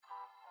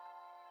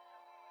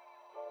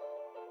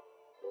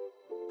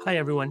Hi,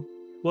 everyone.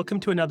 Welcome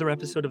to another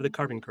episode of The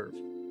Carbon Curve.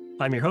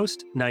 I'm your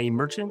host, Naeem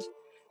Merchant,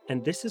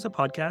 and this is a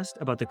podcast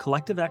about the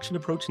collective action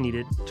approach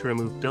needed to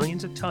remove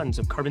billions of tons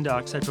of carbon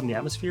dioxide from the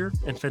atmosphere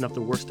and fend off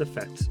the worst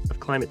effects of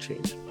climate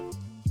change.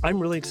 I'm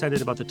really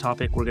excited about the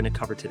topic we're going to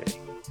cover today.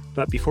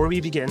 But before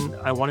we begin,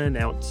 I want to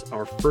announce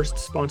our first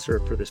sponsor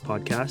for this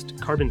podcast,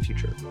 Carbon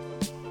Future.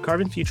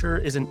 Carbon Future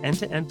is an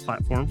end-to-end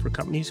platform for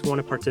companies who want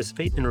to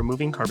participate in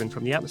removing carbon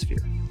from the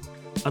atmosphere.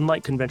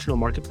 Unlike conventional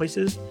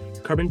marketplaces,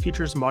 Carbon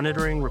Future's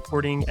monitoring,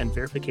 reporting, and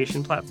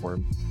verification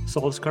platform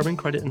solves carbon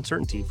credit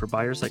uncertainty for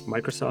buyers like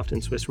Microsoft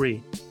and Swiss Re,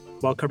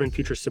 while Carbon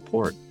Future's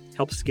support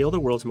helps scale the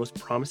world's most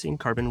promising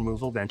carbon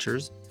removal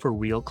ventures for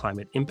real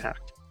climate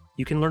impact.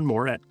 You can learn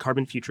more at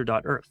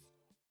carbonfuture.earth.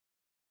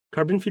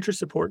 Carbon Future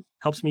support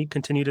helps me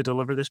continue to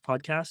deliver this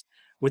podcast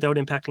without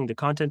impacting the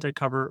content I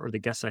cover or the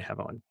guests I have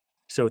on.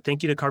 So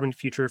thank you to Carbon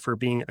Future for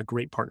being a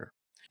great partner.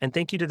 And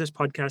thank you to this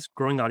podcast's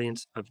growing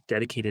audience of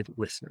dedicated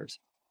listeners.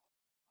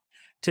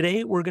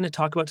 Today, we're going to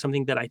talk about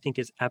something that I think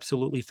is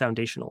absolutely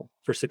foundational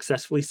for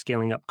successfully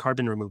scaling up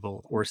carbon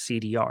removal, or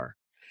CDR,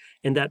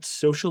 and that's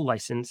social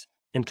license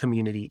and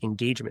community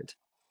engagement.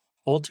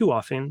 All too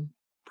often,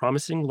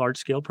 promising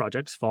large-scale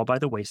projects fall by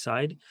the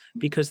wayside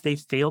because they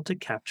fail to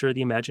capture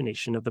the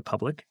imagination of the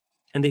public,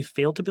 and they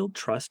fail to build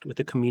trust with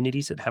the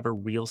communities that have a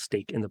real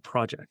stake in the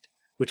project,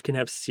 which can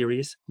have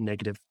serious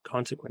negative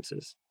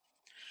consequences.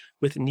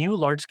 With new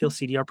large-scale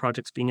CDR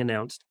projects being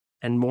announced,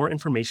 and more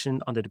information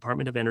on the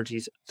Department of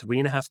Energy's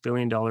 $3.5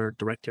 billion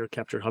direct air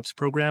capture hubs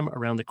program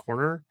around the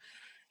corner,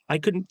 I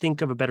couldn't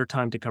think of a better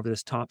time to cover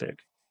this topic.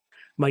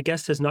 My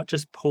guest has not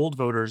just polled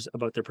voters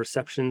about their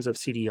perceptions of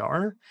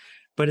CDR,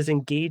 but has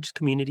engaged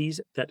communities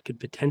that could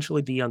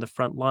potentially be on the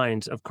front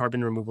lines of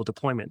carbon removal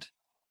deployment.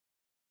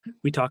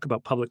 We talk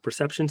about public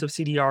perceptions of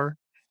CDR,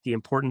 the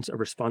importance of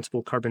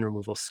responsible carbon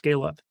removal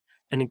scale-up,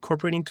 and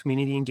incorporating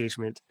community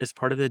engagement as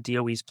part of the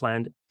DOE's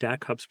planned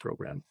DAC Hubs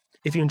program.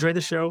 If you enjoy the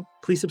show,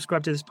 please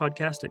subscribe to this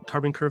podcast at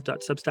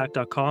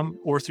carboncurve.substack.com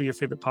or through your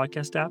favorite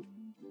podcast app.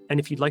 And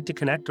if you'd like to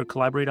connect or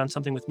collaborate on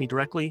something with me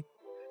directly,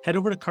 head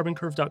over to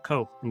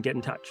carboncurve.co and get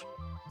in touch.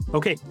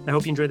 Okay, I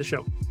hope you enjoy the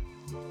show.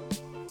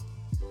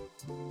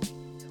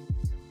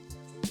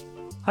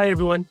 Hi,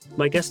 everyone.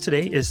 My guest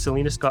today is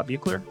Celina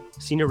Scott-Buechler,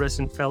 Senior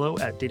Resident Fellow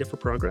at Data for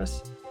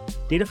Progress.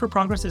 Data for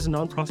Progress is a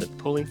nonprofit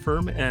polling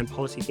firm and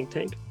policy think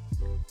tank.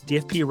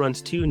 DFP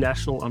runs 2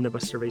 national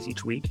omnibus surveys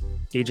each week,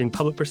 gauging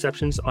public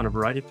perceptions on a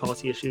variety of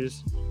policy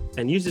issues,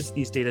 and uses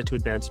these data to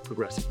advance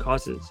progressive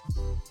causes.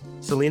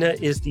 Celina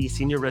is the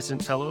Senior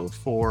Resident Fellow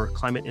for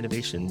Climate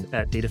Innovation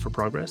at Data for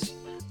Progress,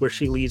 where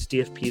she leads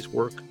DFP's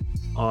work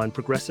on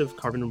progressive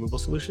carbon removal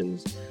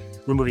solutions,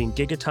 removing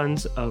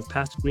gigatons of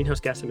past greenhouse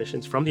gas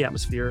emissions from the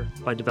atmosphere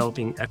by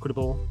developing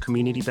equitable,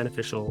 community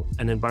beneficial,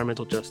 and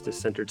environmental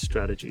justice-centered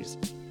strategies.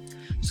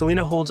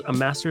 Celina holds a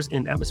master's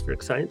in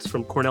atmospheric science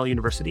from Cornell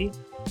University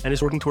and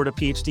is working toward a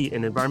PhD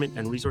in environment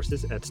and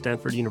resources at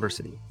Stanford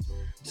University.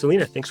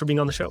 Celina, thanks for being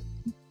on the show.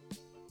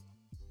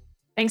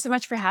 Thanks so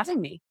much for having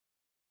me.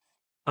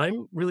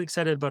 I'm really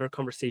excited about our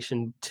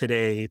conversation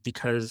today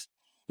because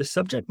the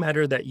subject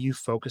matter that you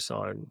focus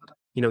on,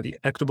 the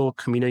equitable,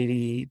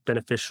 community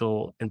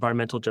beneficial,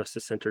 environmental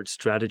justice-centered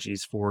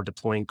strategies for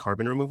deploying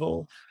carbon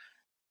removal,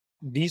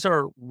 these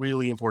are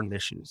really important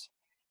issues.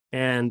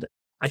 And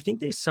I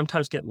think they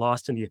sometimes get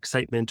lost in the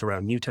excitement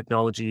around new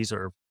technologies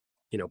or,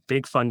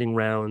 big funding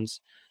rounds,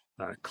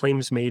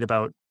 claims made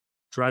about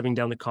driving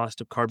down the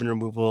cost of carbon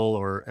removal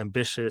or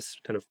ambitious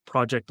kind of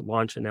project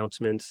launch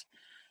announcements.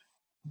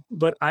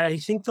 But I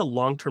think the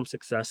long-term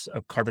success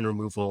of carbon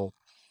removal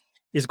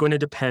is going to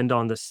depend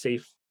on the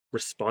safe,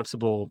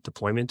 responsible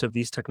deployment of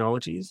these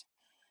technologies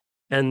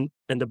and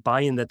the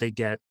buy-in that they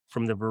get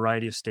from the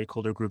variety of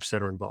stakeholder groups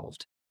that are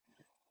involved.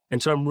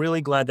 And so I'm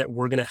really glad that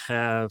we're going to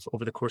have,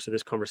 over the course of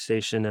this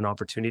conversation, an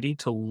opportunity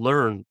to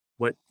learn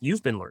what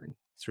you've been learning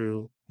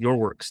through your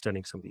work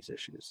studying some of these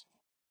issues.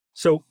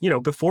 So,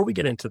 before we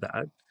get into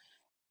that,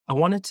 I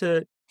wanted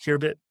to hear a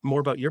bit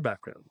more about your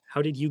background.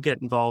 How did you get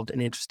involved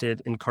and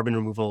interested in carbon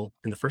removal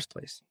in the first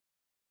place?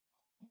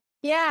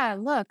 Yeah,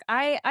 look,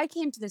 I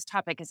came to this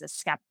topic as a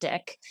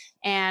skeptic,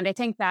 and I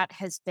think that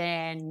has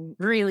been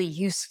really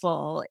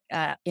useful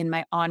in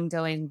my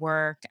ongoing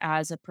work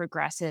as a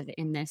progressive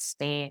in this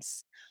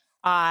space.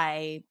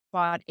 I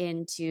bought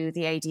into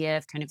the idea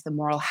of kind of the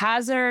moral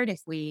hazard.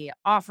 If we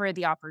offer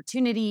the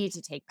opportunity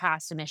to take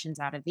past emissions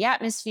out of the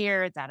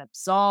atmosphere, that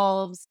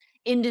absolves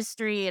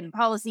industry and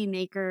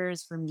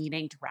policymakers from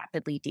needing to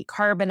rapidly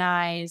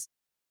decarbonize.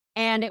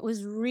 And it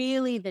was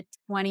really the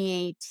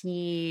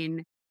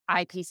 2018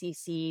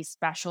 IPCC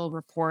special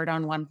report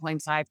on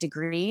 1.5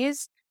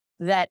 degrees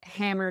that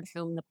hammered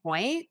home the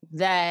point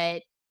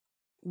that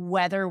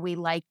whether we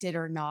liked it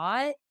or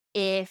not,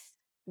 if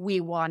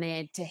we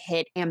wanted to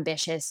hit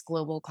ambitious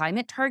global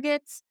climate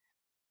targets,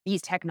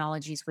 these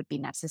technologies would be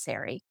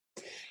necessary.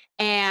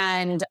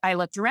 And I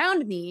looked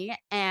around me,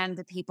 and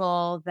the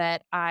people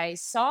that I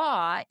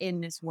saw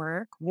in this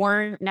work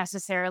weren't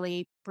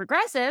necessarily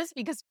progressives,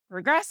 because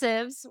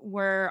progressives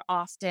were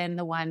often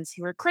the ones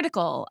who were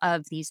critical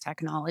of these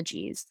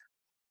technologies.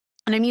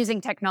 And I'm using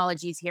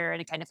technologies here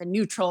in a kind of a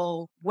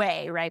neutral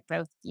way, right?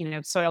 Both,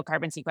 soil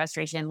carbon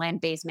sequestration,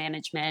 land-based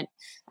management,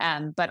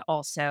 but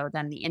also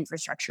then the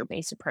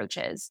infrastructure-based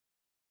approaches.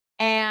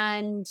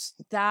 And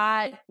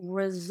that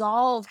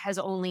resolve has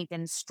only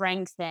been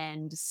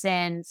strengthened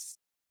since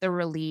the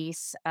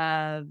release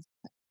of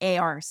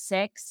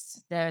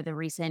AR6, the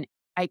recent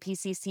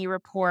IPCC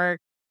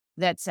report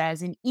that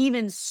says in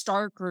even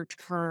starker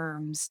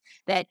terms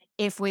that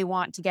if we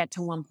want to get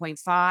to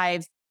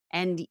 1.5,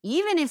 and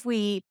even if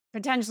we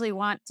potentially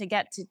want to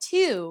get to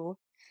 2,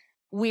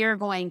 we're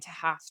going to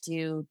have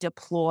to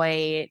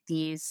deploy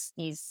these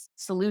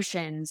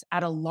solutions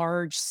at a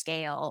large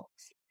scale.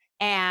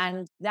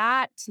 And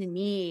that to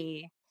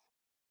me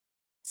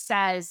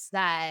says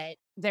that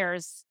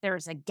there's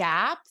a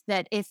gap,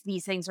 that if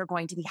these things are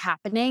going to be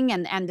happening,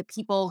 and the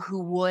people who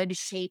would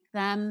shape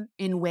them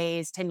in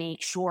ways to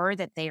make sure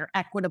that they are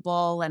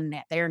equitable and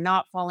that they're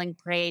not falling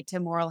prey to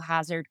moral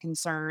hazard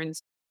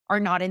concerns are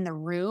not in the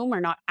room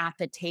or not at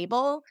the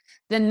table,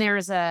 then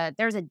there's a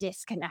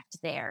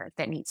disconnect there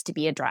that needs to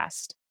be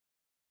addressed.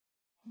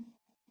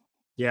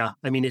 Yeah,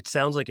 I mean, it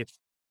sounds like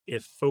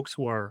if folks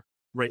who are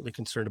rightly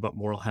concerned about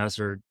moral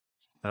hazard,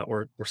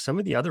 or some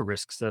of the other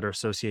risks that are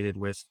associated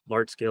with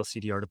large scale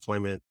CDR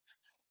deployment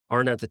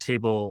aren't at the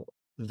table,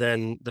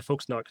 then the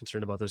folks not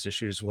concerned about those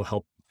issues will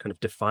help kind of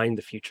define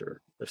the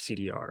future of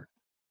CDR.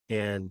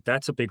 And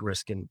that's a big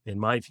risk in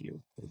my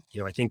view.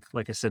 I think,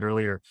 like I said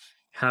earlier,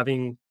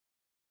 having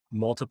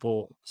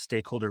multiple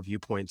stakeholder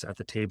viewpoints at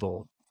the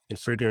table and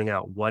figuring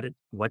out what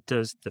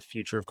does the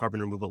future of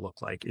carbon removal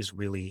look like is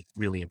really,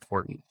 really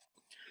important.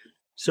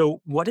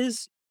 So, what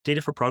is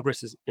Data for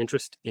Progress's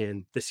interest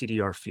in the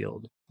CDR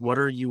field? What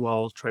are you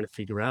all trying to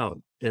figure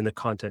out in the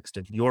context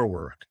of your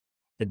work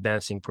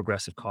advancing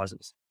progressive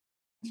causes?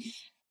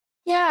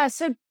 Yeah,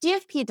 so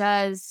DFP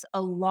does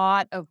a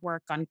lot of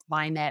work on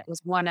climate.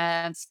 Was one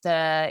of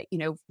the,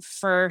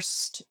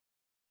 first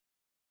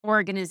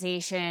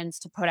organizations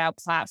to put out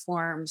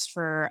platforms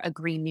for a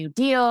Green New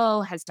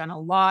Deal, has done a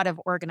lot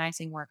of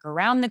organizing work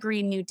around the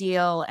Green New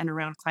Deal and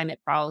around climate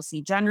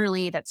policy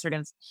generally that sort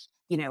of,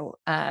 you know,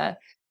 uh,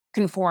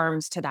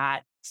 conforms to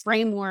that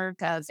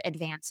framework of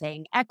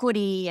advancing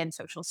equity and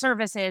social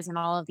services and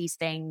all of these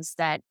things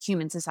that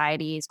human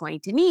society is going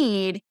to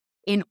need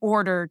in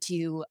order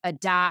to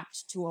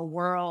adapt to a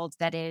world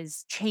that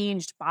is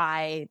changed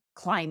by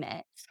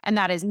climate. And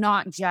that is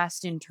not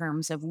just in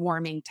terms of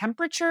warming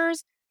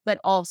temperatures, but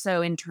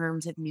also in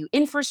terms of new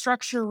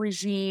infrastructure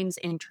regimes,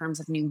 in terms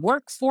of new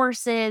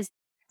workforces,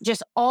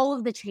 just all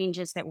of the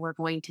changes that we're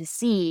going to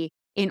see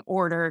in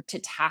order to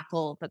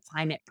tackle the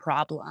climate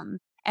problem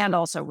and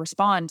also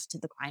respond to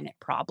the climate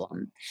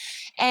problem.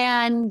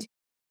 And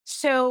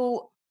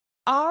so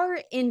our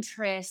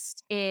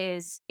interest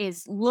is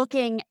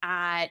looking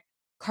at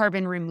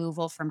carbon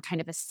removal from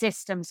kind of a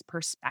systems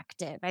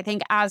perspective. I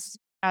think as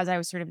I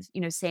was sort of,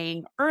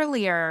 saying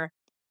earlier,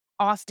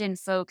 often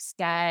folks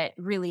get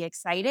really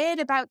excited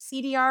about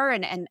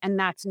CDR, and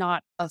that's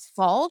not a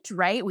fault,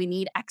 right? We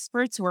need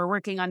experts who are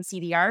working on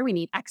CDR. We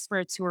need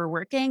experts who are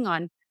working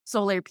on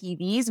solar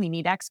PVs. We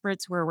need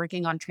experts who are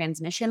working on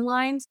transmission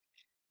lines.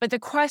 But the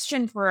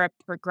question for a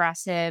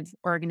progressive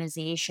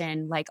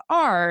organization like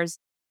ours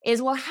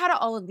is, well, how do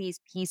all of these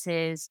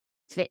pieces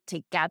fit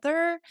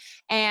together?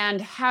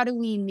 And how do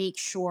we make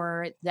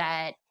sure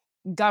that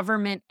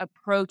government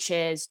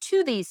approaches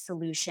to these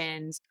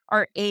solutions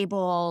are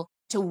able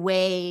to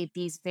weigh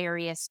these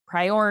various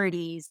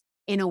priorities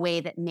in a way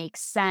that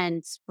makes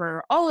sense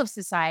for all of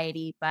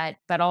society,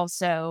 but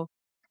also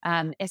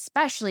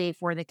especially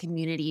for the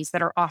communities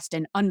that are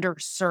often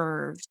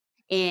underserved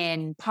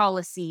in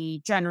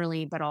policy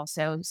generally, but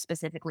also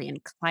specifically in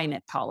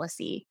climate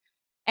policy.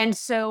 And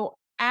so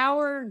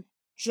our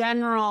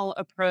general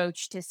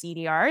approach to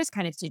CDR is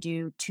kind of to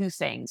do two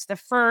things. The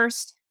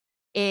first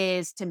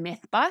is to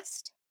myth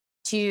bust,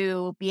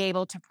 to be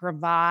able to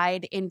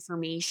provide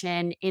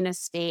information in a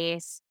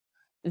space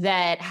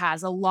that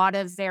has a lot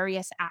of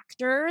various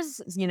actors,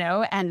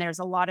 and there's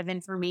a lot of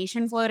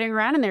information floating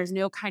around, and there's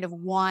no kind of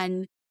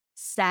one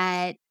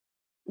set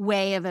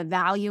way of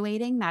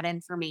evaluating that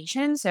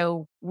information.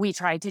 So we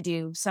try to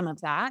do some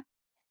of that.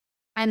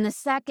 And the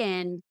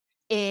second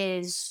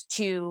is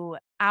to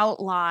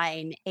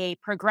outline a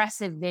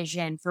progressive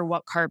vision for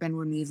what carbon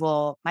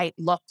removal might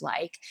look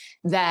like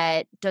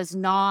that does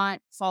not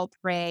fall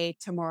prey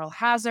to moral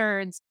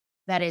hazards,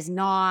 that is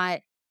not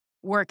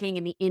working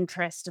in the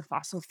interest of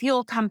fossil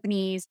fuel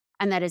companies,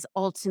 and that is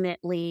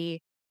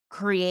ultimately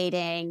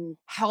creating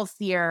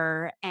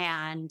healthier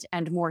and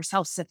more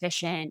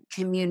self-sufficient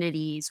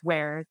communities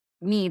where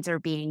needs are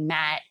being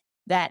met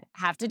that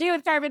have to do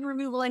with carbon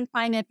removal and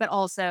climate, but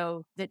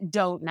also that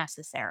don't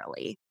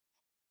necessarily.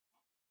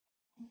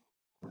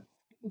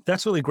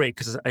 That's really great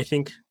because I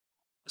think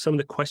some of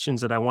the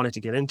questions that I wanted to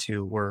get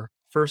into were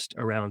first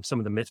around some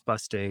of the myth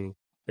busting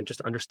and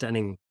just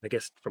understanding, I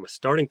guess, from a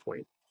starting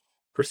point,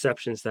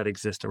 perceptions that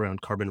exist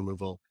around carbon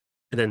removal.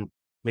 And then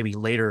maybe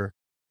later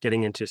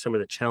getting into some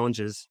of the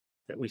challenges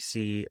that we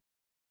see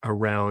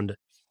around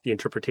the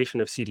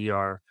interpretation of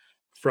CDR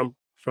from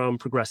from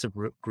progressive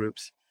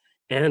groups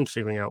and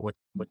figuring out what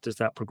does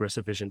that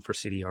progressive vision for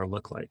CDR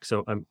look like.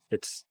 So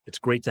it's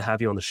great to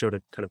have you on the show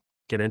to kind of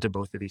get into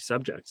both of these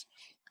subjects.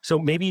 So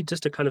maybe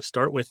just to kind of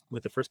start with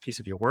the first piece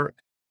of your work,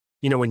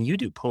 when you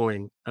do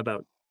polling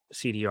about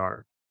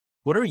CDR,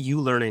 what are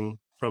you learning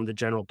from the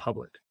general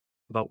public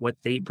about what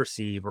they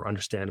perceive or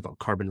understand about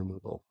carbon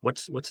removal?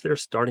 What's their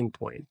starting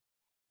point?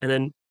 And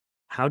then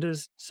how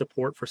does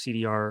support for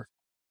CDR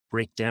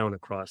break down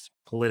across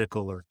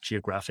political or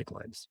geographic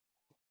lines?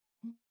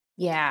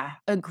 Yeah,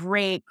 a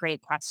great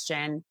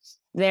question.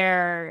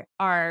 There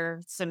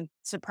are some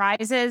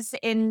surprises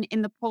in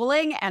the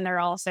polling, and there are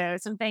also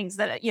some things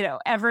that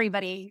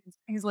everybody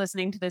who's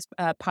listening to this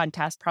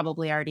podcast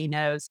probably already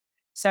knows.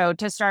 So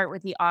to start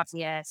with the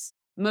obvious,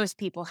 most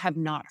people have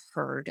not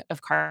heard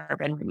of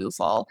carbon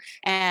removal,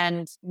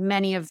 and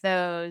many of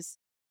those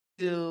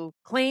who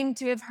claim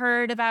to have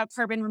heard about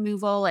carbon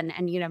removal and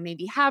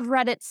maybe have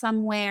read it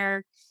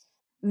somewhere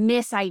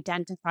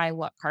misidentify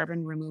what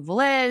carbon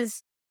removal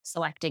is,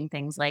 selecting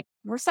things like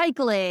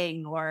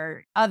recycling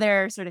or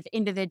other sort of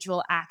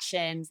individual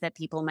actions that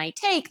people might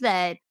take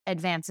that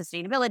advance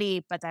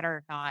sustainability, but that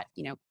are not,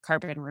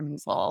 carbon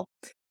removal.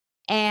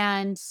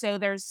 And so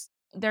there's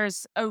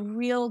a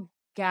real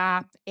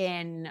gap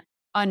in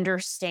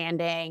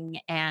understanding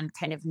and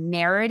kind of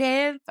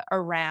narrative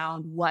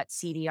around what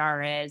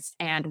CDR is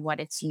and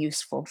what it's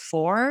useful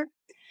for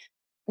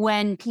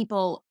when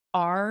people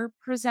are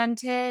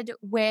presented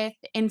with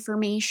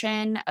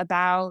information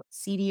about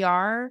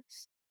CDR,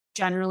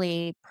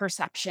 generally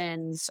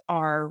perceptions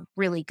are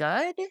really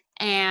good.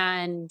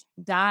 And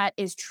that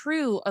is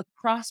true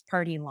across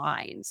party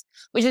lines,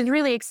 which is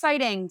really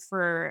exciting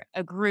for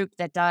a group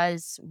that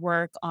does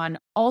work on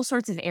all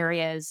sorts of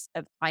areas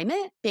of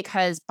climate,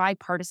 because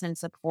bipartisan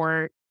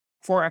support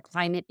for a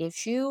climate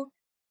issue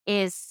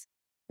is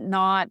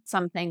not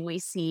something we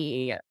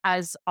see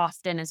as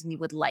often as we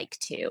would like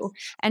to.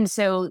 And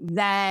so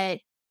that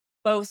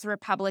both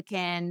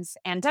Republicans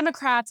and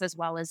Democrats, as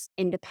well as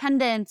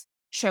independents,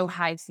 show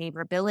high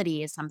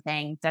favorability is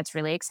something that's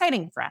really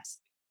exciting for us.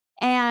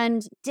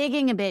 And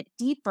digging a bit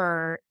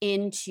deeper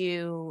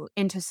into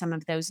some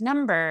of those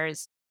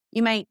numbers,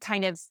 you might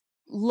kind of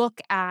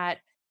look at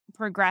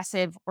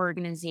progressive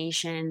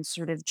organizations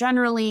sort of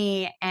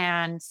generally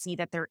and see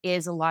that there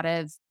is a lot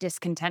of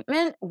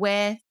discontentment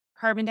with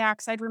carbon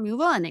dioxide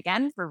removal. And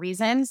again, for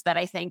reasons that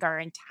I think are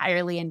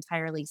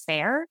entirely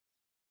fair.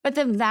 But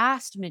the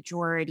vast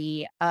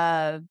majority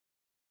of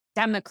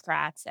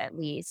Democrats, at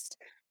least,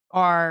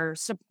 are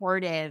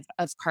supportive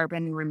of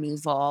carbon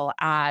removal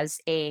as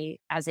a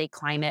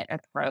climate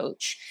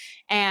approach.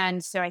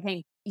 And so I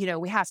think,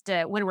 we have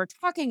to, when we're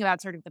talking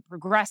about sort of the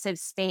progressive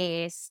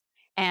space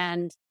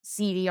and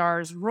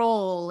CDR's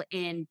role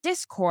in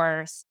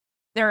discourse,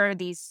 there are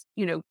these,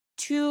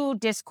 two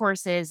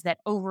discourses that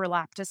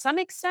overlap to some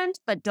extent,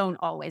 but don't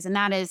always. And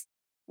that is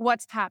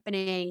what's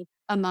happening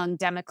among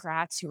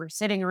Democrats who are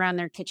sitting around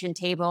their kitchen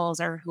tables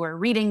or who are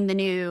reading the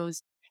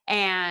news,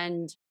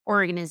 and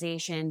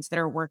organizations that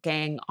are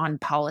working on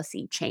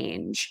policy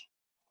change.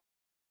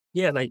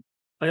 Yeah, and I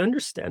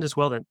understand as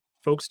well that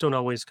folks don't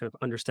always kind of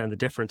understand the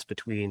difference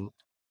between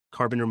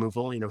carbon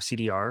removal,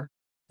 CDR,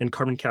 and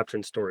carbon capture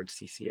and storage,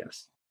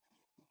 CCS.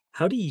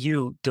 How do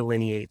you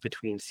delineate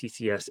between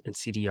CCS and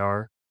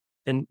CDR,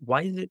 and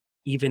why is it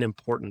even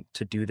important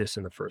to do this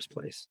in the first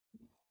place?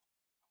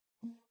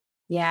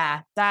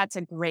 Yeah, that's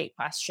a great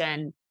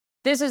question.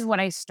 This is what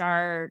I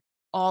start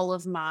all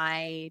of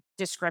my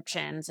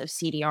descriptions of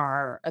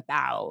CDR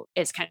about,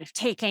 is kind of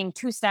taking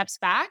two steps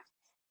back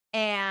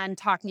and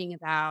talking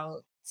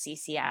about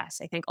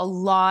CCS. I think a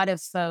lot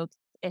of folks,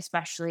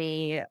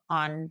 especially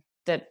on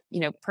the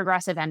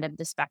progressive end of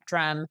the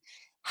spectrum,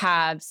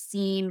 have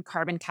seen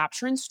carbon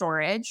capture and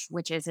storage,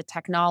 which is a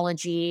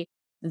technology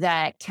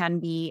that can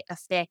be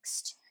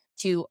affixed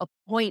to a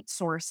point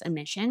source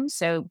emission.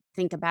 So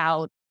think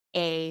about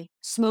a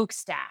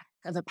smokestack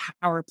of a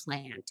power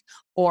plant,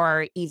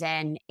 or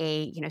even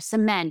a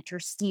cement or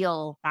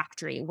steel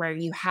factory where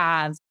you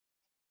have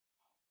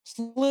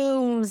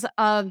plumes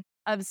of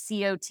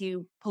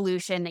CO2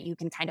 pollution that you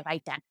can kind of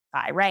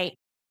identify, right?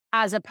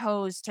 As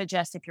opposed to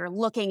just if you're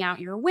looking out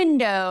your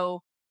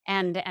window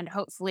and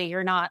hopefully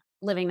you're not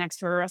living next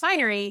to a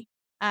refinery.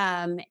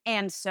 And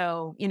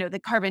so,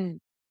 the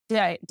carbon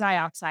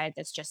dioxide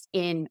that's just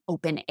in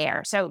open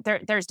air. So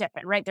there's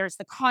different, right? There's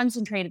the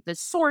concentrated, the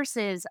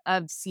sources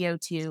of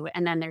CO2,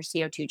 and then there's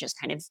CO2 just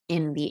kind of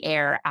in the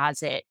air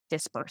as it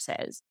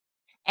disperses.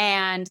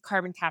 And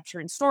carbon capture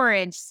and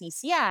storage,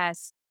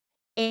 CCS,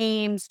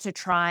 aims to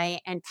try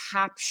and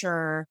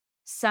capture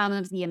some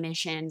of the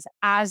emissions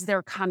as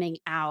they're coming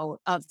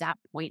out of that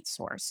point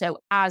source. So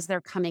as they're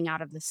coming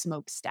out of the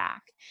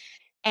smokestack.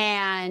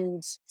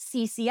 And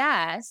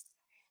CCS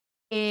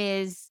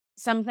is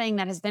something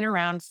that has been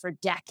around for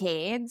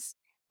decades,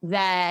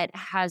 that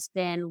has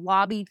been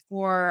lobbied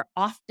for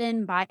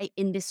often by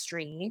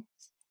industry,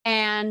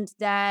 and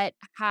that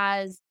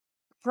has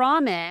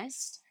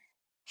promised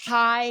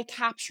high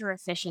capture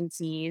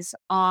efficiencies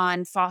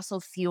on fossil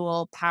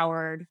fuel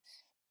powered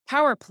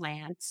power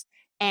plants,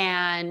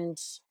 and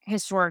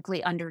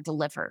historically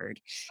underdelivered.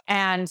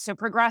 And so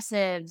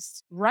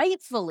progressives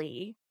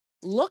rightfully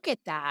look at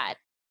that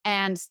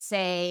and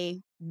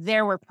say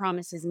there were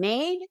promises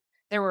made,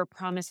 there were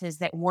promises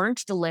that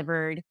weren't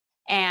delivered,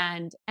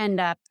 and end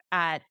up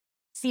at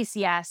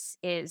CCS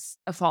is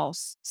a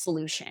false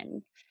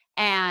solution.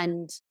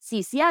 And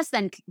CCS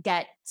then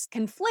gets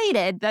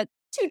conflated. The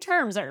two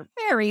terms are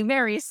very,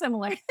 very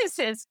similar. This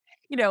is,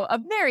 a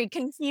very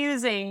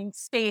confusing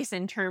space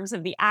in terms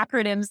of the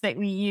acronyms that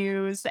we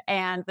use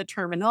and the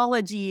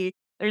terminology.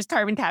 There's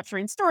carbon capture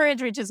and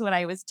storage, which is what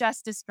I was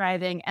just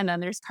describing. And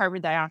then there's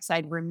carbon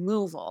dioxide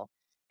removal.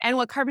 And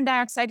what carbon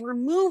dioxide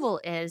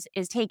removal is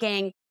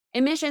taking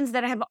emissions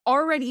that have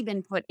already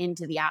been put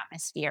into the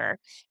atmosphere,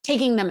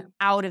 taking them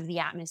out of the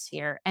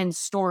atmosphere and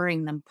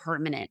storing them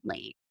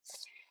permanently.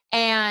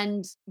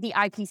 And the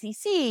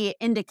IPCC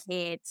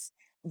indicates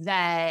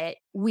that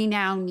we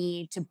now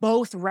need to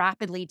both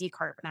rapidly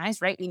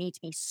decarbonize, right? We need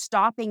to be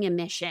stopping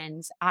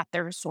emissions at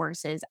their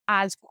sources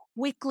as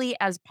quickly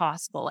as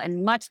possible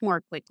and much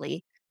more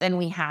quickly than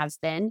we have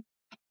been.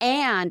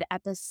 And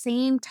at the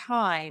same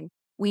time,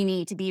 we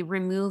need to be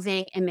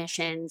removing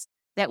emissions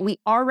that we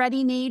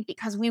already made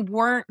because we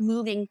weren't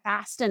moving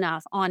fast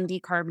enough on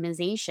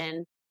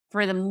decarbonization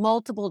for the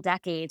multiple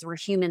decades where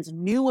humans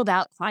knew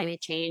about climate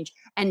change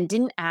and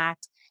didn't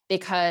act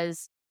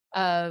because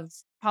of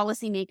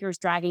policymakers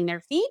dragging their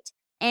feet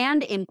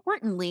and,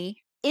 importantly,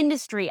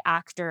 industry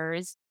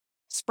actors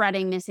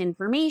spreading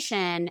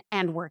misinformation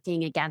and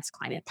working against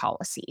climate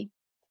policy.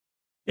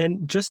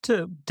 And just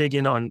to dig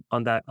in on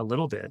that a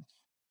little bit,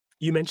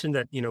 you mentioned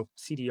that,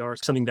 CDR is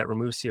something that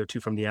removes CO2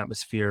 from the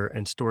atmosphere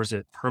and stores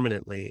it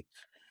permanently.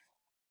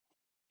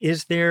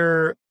 Is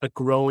there a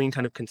growing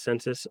kind of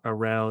consensus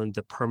around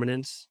the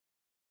permanence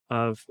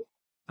of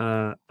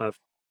of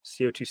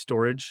CO2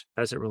 storage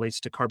as it relates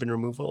to carbon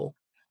removal?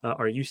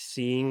 Are you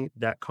seeing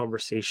that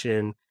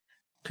conversation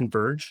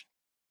converge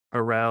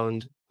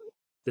around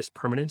this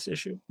permanence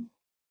issue?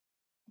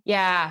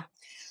 Yeah.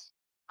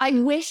 I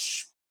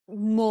wish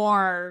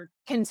more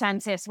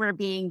consensus were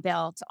being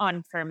built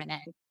on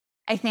permanent.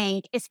 I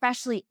think,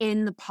 especially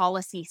in the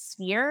policy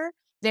sphere,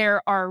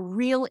 there are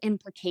real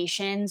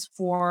implications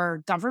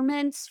for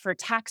governments, for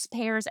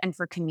taxpayers, and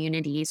for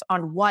communities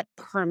on what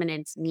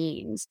permanence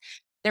means.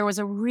 There was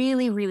a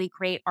really, really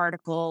great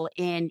article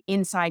in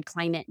Inside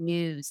Climate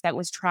News that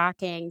was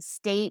tracking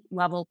state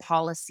level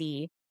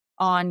policy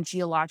on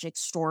geologic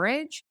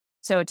storage.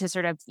 So to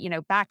sort of,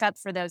 back up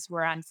for those who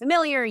are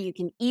unfamiliar, you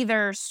can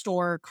either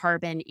store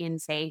carbon in,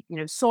 say,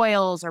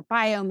 soils or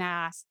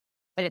biomass,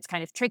 but it's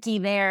kind of tricky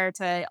there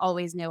to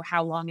always know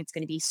how long it's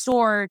going to be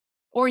stored,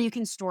 or you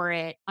can store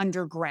it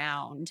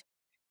underground.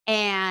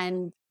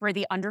 And for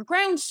the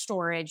underground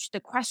storage, the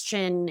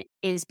question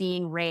is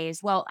being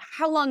raised, well,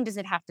 how long does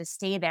it have to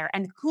stay there?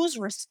 And who's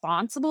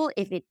responsible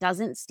if it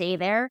doesn't stay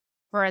there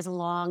for as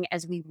long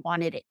as we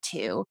wanted it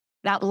to?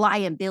 That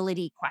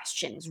liability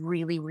question is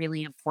really,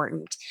 really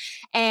important.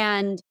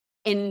 And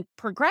in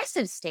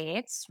progressive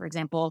states, for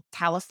example,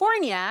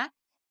 California,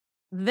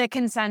 the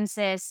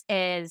consensus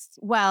is,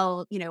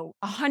 well,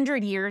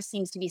 100 years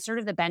seems to be sort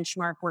of the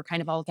benchmark we're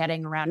kind of all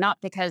getting around, not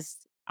because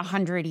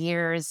 100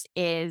 years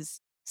is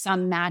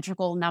some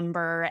magical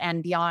number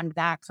and beyond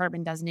that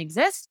carbon doesn't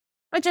exist,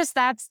 but just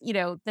that's,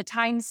 the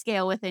time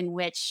scale within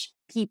which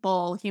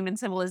people, human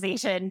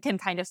civilization can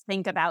kind of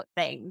think about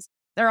things.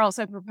 There are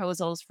also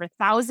proposals for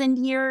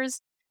 1,000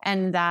 years,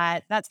 and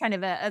that's kind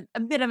of a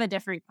bit of a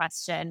different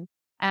question,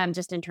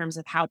 just in terms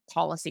of how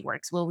policy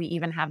works. Will we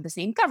even have the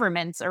same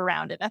governments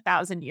around in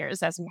 1,000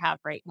 years as we have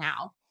right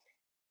now?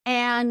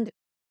 And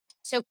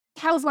so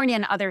California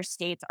and other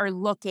states are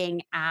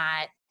looking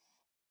at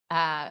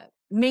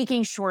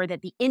making sure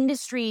that the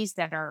industries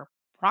that are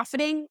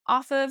profiting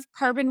off of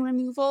carbon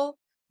removal,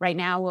 right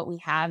now what we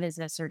have is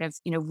a sort of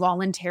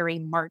voluntary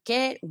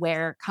market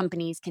where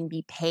companies can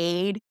be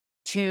paid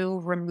to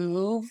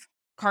remove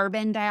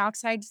carbon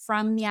dioxide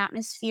from the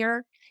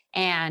atmosphere,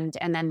 and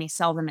then they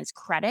sell them as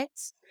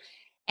credits.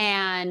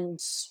 And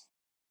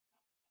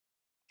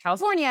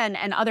California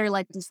and other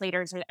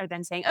legislators are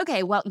then saying,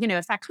 okay, well,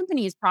 if that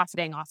company is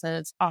profiting off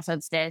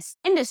of this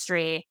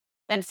industry,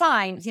 then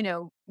fine,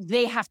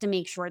 they have to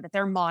make sure that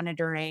they're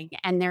monitoring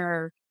and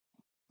they're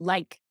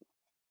like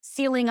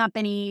sealing up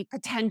any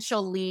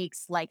potential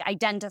leaks, like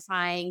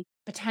identifying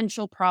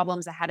potential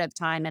problems ahead of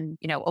time and,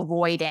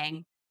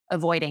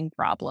 avoiding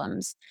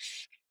problems.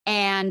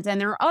 And then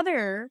there are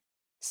other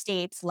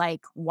states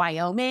like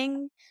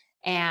Wyoming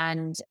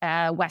and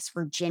West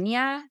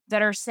Virginia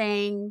that are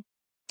saying,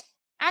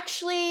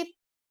 actually,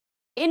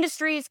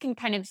 industries can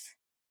kind of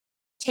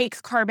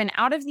take carbon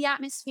out of the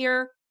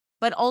atmosphere,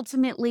 but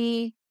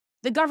ultimately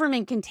the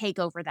government can take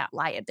over that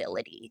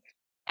liability.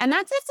 And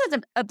that's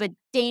a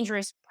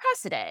dangerous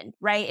precedent,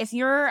 right? If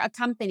you're a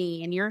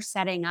company and you're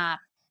setting up,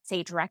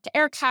 say, direct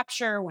air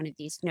capture, one of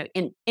these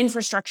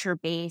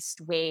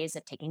infrastructure-based ways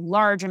of taking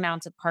large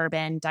amounts of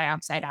carbon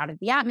dioxide out of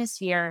the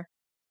atmosphere,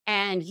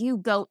 and you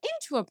go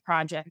into a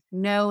project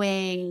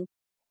knowing,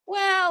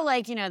 well,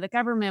 the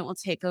government will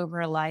take over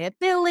a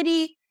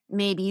liability.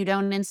 Maybe you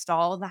don't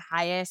install the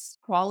highest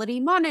quality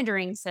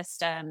monitoring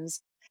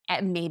systems.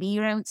 And maybe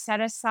you don't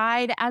set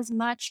aside as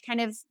much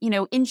kind of,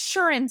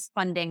 insurance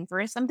funding for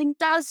if something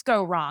does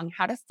go wrong,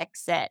 how to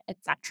fix it,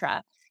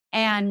 etc.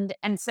 And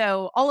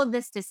so all of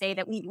this to say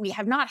that we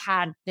have not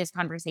had this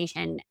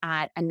conversation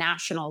at a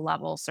national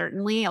level.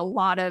 Certainly, a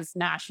lot of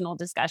national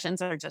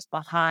discussions are just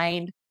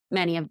behind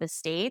many of the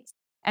states.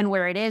 And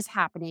where it is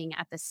happening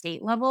at the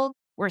state level,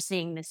 we're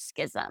seeing this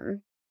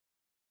schism.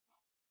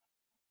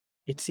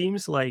 It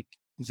seems like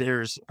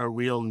there's a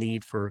real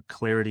need for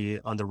clarity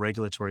on the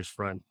regulatory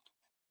front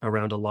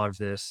around a lot of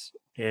this.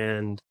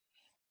 And,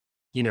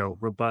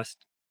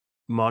 robust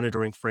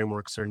monitoring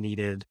frameworks are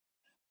needed.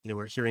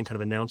 We're hearing kind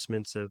of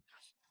announcements of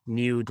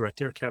new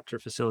direct air capture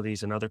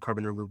facilities and other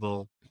carbon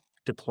removal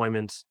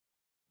deployments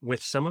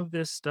with some of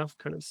this stuff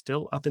kind of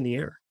still up in the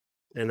air.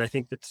 And I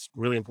think that's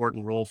really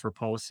important role for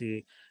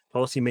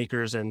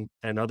policymakers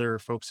and other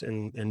folks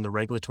in the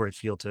regulatory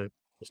field to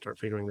start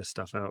figuring this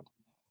stuff out.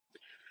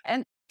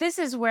 And this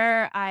is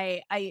where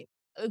I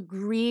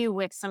agree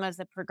with some of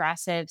the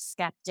progressive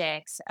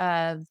skeptics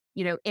of,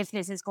 if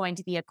this is going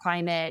to be a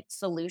climate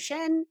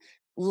solution,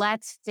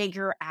 let's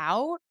figure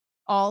out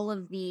all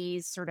of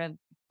these sort of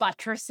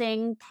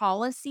buttressing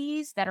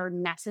policies that are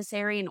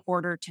necessary in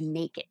order to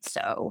make it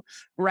so,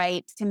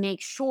 right? To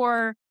make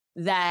sure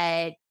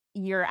that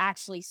you're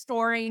actually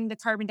storing the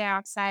carbon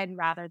dioxide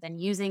rather than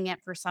using it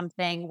for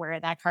something where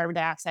that carbon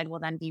dioxide will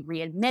then be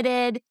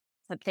readmitted,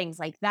 so things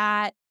like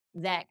that,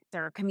 that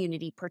there are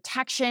community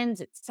protections,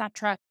 et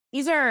cetera.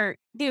 These are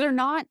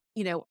not,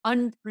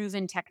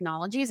 unproven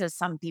technologies, as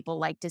some people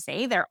like to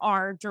say. There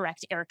are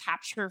direct air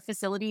capture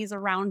facilities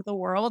around the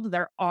world.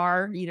 There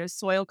are,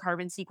 soil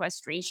carbon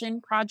sequestration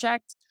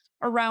projects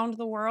around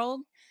the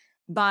world.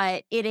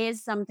 But it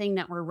is something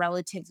that we're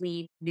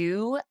relatively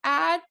new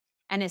at.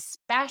 And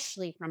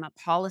especially from a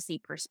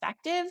policy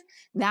perspective,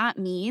 that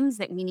means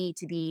that we need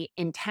to be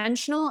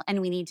intentional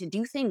and we need to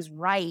do things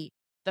right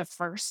the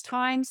first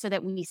time so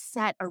that we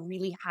set a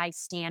really high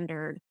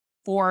standard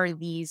for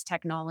these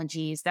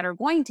technologies that are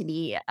going to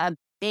be a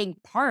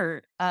big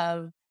part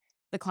of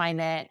the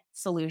climate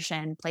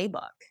solution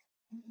playbook.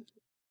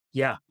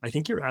 Yeah, I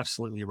think you're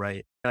absolutely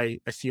right. I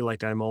feel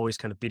like I'm always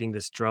kind of beating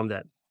this drum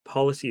that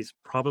policy is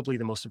probably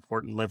the most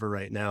important lever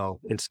right now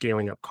in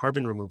scaling up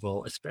carbon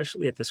removal,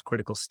 especially at this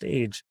critical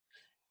stage,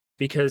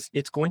 because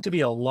it's going to be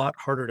a lot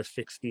harder to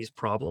fix these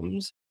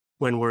problems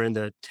when we're in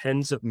the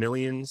tens of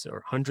millions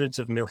or hundreds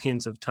of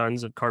millions of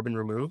tons of carbon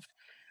removed.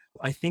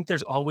 I think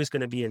there's always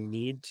going to be a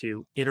need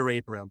to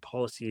iterate around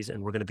policies,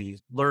 and we're going to be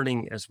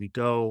learning as we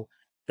go.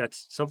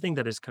 That's something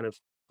that is kind of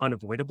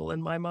unavoidable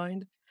in my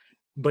mind.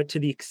 But to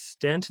the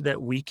extent that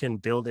we can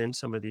build in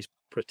some of these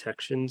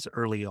protections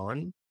early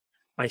on,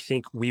 I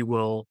think we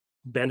will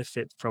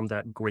benefit from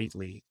that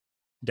greatly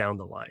down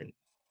the line.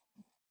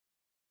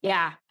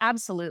 Yeah,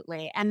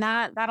 absolutely. And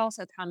that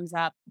also comes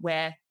up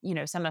with,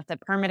 some of the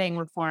permitting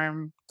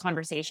reform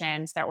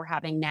conversations that we're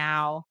having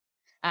now,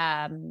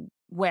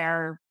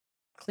 where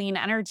clean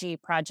energy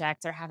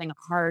projects are having a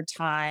hard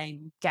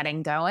time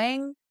getting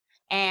going.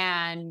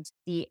 And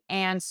the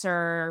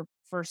answer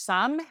for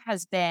some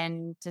has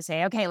been to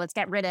say, okay, let's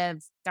get rid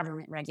of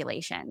government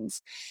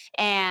regulations.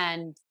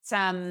 And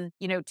some,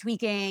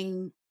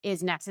 tweaking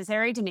is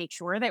necessary to make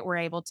sure that we're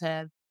able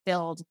to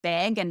build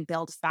big and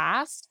build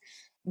fast,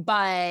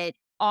 but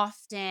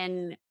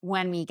often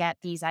when we get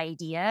these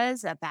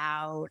ideas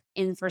about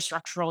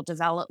infrastructural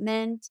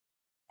development,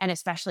 and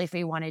especially if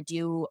we want to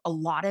do a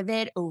lot of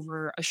it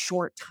over a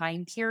short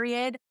time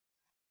period,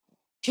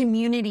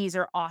 communities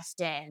are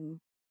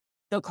often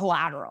the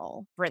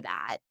collateral for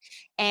that.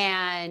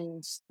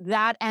 And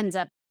that ends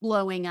up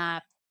blowing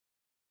up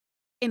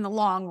in the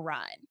long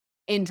run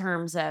in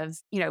terms of,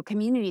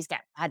 communities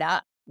get fed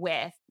up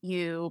with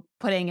you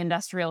putting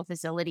industrial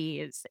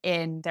facilities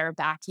in their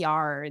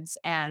backyards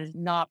and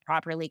not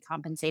properly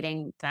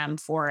compensating them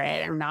for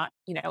it, or not,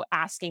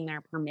 asking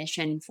their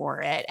permission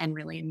for it and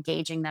really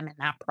engaging them in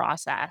that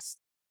process.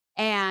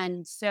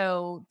 And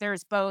so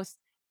there's both,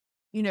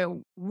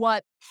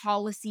 what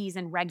policies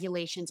and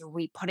regulations are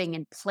we putting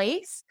in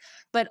place,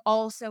 but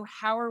also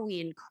how are we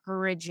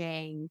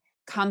encouraging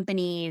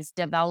companies,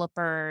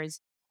 developers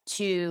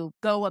to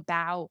go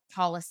about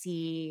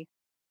policy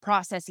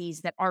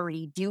processes that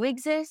already do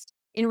exist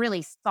in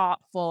really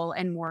thoughtful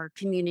and more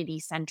community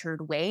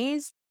centered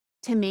ways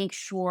to make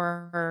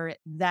sure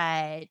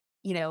that,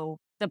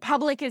 the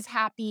public is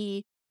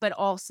happy, but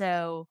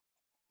also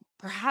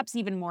perhaps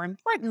even more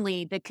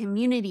importantly, the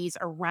communities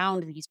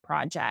around these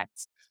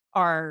projects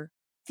are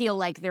feel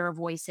like their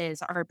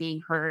voices are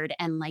being heard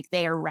and like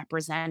they are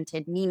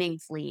represented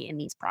meaningfully in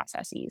these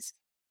processes.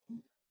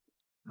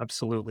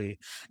 Absolutely.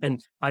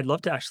 And I'd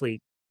love to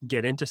actually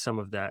get into some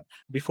of that.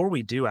 Before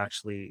we do,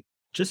 actually,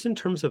 just in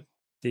terms of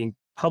the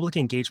public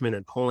engagement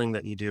and polling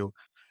that you do,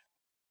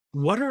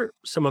 what are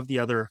some of the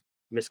other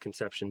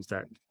misconceptions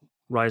that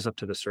rise up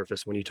to the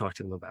surface when you talk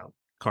to them about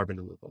carbon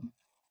removal?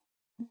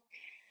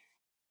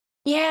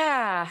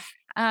 Yeah.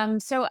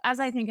 So as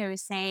I think I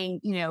was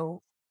saying,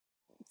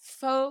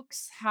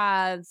 folks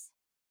have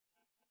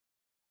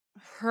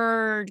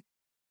heard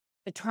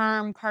the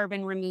term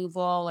carbon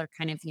removal or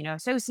kind of,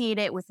 associate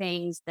it with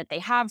things that they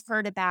have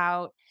heard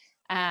about.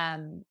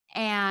 And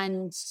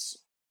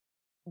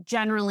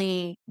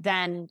generally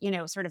then,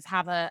 sort of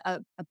have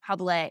a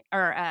public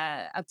or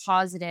a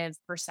positive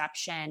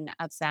perception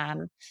of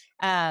them.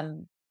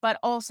 But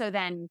also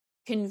then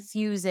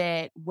confuse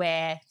it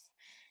with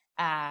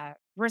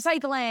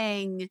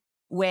recycling,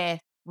 with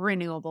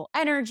renewable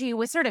energy,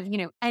 with sort of,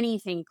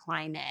 anything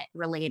climate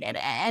related.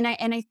 And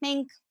I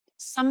think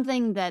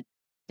something that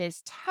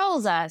this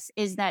tells us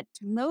is that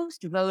to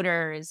most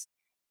voters,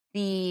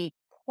 the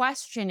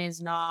question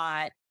is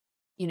not,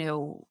 you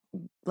know,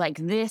 like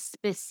this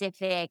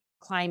specific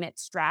climate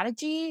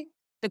strategy.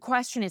 The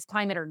question is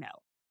climate or no.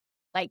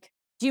 Like,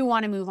 do you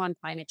want to move on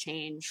climate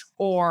change,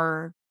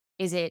 or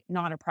is it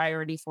not a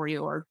priority for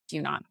you, or do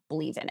you not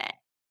believe in it?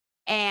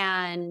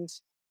 And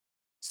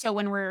so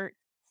when we're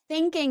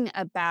thinking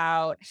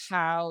about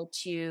how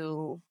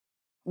to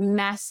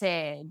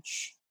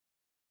message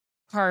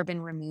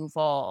carbon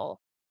removal,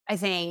 I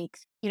think,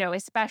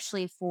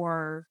 especially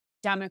for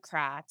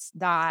Democrats,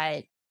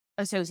 that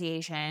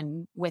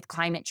association with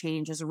climate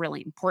change is a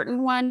really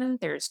important one.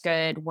 There's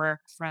good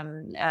work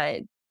from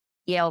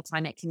Yale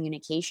Climate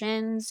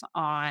Communications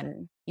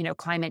on,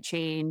 climate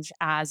change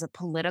as a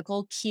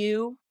political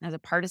cue, as a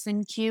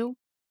partisan cue.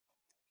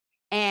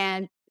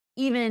 And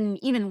even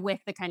with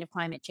the kind of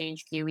climate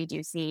change view, we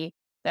do see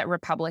that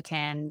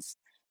Republicans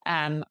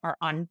are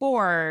on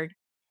board,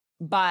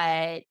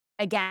 but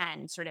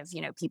again, sort of,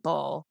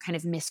 people kind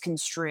of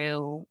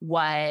misconstrue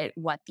what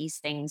these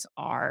things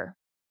are.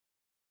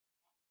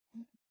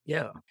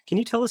 Yeah. Can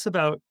you tell us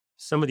about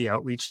some of the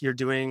outreach you're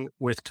doing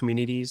with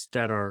communities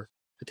that are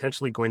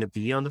potentially going to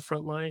be on the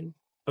front line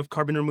of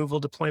carbon removal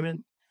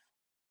deployment?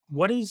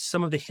 What is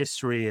some of the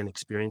history and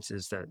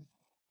experiences that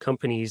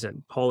companies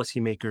and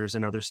policymakers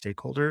and other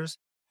stakeholders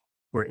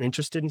who are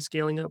interested in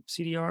scaling up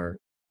CDR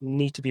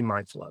need to be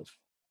mindful of?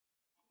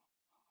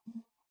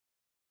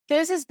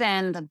 This has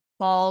been the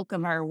bulk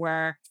of our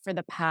work for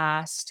the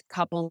past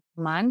couple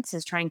months,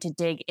 is trying to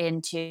dig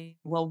into,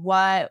 well,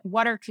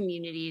 what are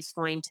communities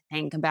going to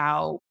think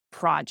about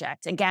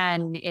projects?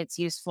 Again, it's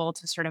useful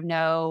to sort of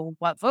know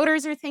what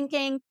voters are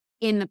thinking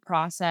in the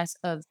process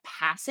of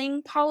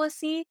passing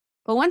policy.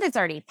 But once it's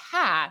already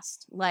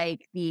passed,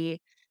 like the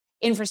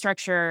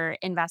Infrastructure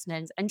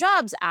Investments and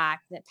Jobs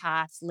Act that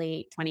passed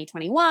late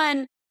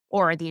 2021,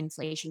 or the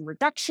Inflation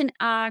Reduction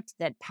Act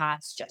that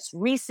passed just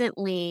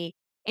recently,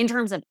 in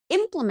terms of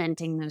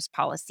implementing those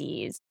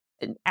policies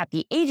at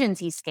the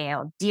agency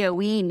scale,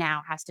 DOE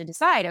now has to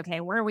decide,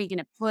 okay, where are we going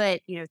to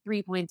put,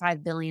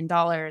 $3.5 billion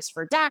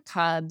for DAC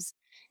hubs?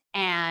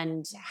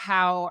 And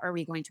how are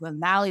we going to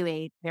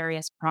evaluate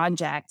various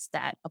projects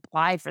that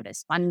apply for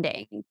this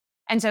funding?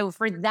 And so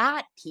for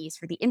that piece,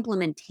 for the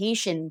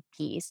implementation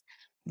piece,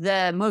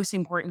 the most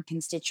important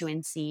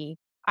constituency,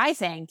 I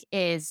think,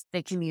 is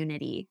the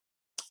community.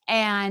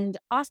 And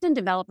often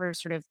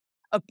developers sort of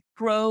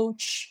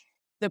approach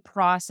the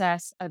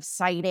process of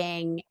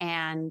siting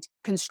and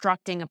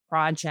constructing a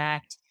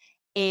project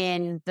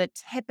in the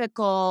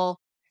typical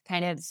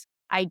kind of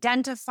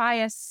identify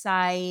a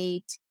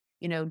site,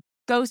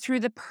 go through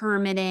the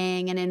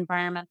permitting and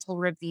environmental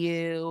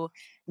review,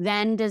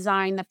 then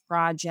design the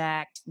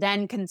project,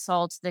 then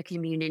consult the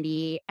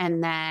community,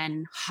 and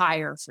then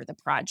hire for the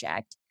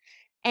project.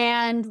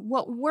 And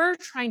what we're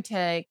trying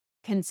to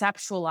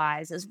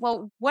conceptualize is,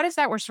 well, what if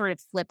that were sort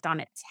of flipped on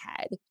its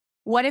head?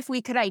 What if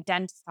we could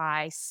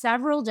identify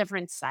several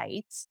different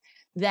sites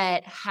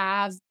that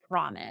have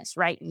promise,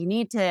 right? You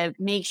need to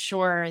make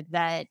sure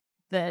that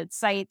the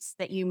sites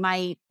that you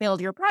might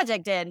build your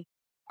project in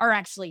are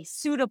actually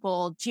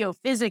suitable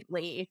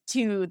geophysically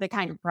to the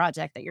kind of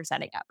project that you're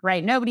setting up,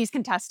 right? Nobody's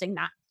contesting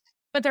that.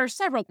 But there are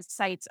several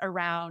sites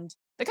around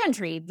the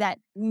country that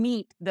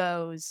meet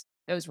those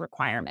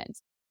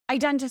requirements.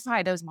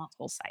 Identify those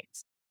multiple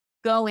sites,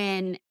 go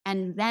in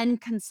and then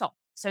consult.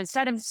 So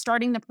instead of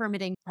starting the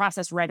permitting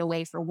process right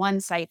away for one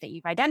site that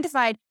you've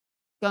identified,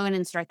 go in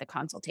and start the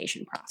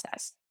consultation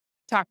process.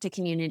 Talk to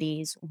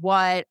communities.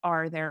 What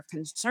are their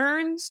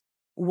concerns?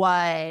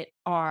 What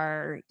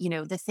are,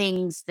 the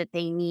things that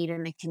they need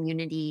in the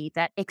community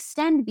that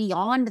extend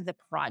beyond the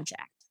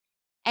project?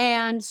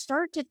 And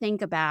start to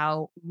think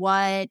about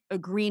what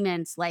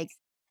agreements, like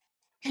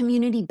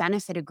community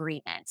benefit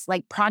agreements,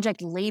 like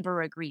project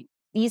labor agreements,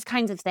 these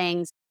kinds of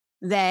things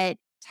that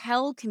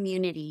tell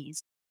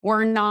communities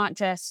we're not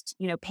just,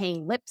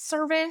 paying lip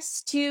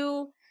service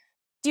to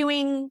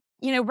doing,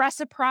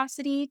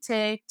 reciprocity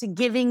to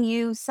giving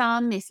you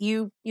some if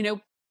you,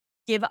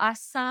 give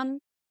us some,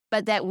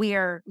 but that we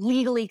are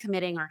legally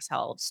committing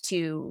ourselves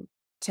to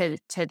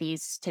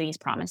these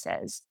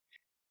promises.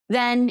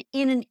 Then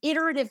in an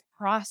iterative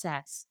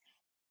process,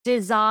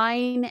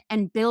 design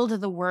and build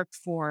the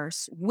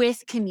workforce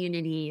with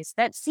communities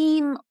that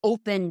seem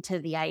open to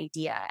the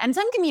idea. And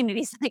some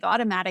communities like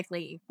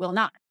automatically will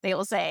not. They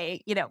will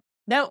say,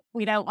 no,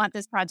 we don't want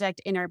this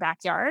project in our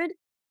backyard.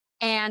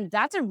 And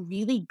that's a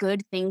really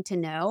good thing to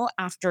know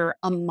after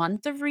a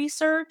month of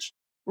research,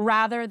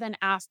 rather than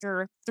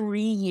after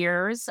 3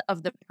 years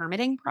of the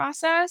permitting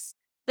process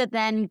that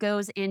then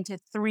goes into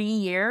 3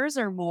 years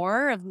or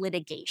more of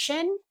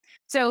litigation.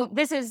 So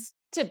this is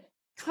to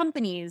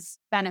companies'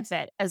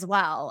 benefit as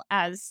well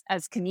as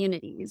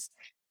communities.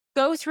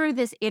 Go through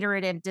this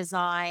iterative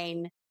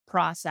design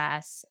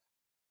process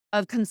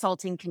of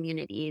consulting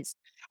communities.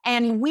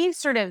 And we've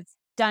sort of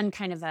done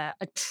kind of a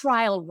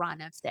trial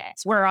run of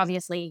this. We're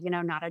obviously,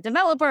 not a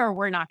developer.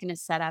 We're not going to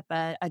set up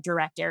a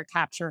direct air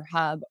capture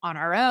hub on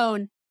our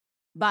own.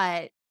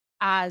 But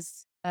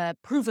as a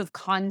proof of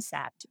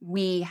concept,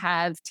 we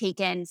have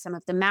taken some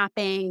of the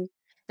mapping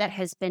that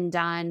has been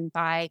done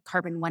by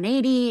Carbon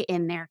 180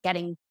 in their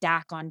Getting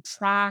DAC on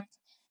Track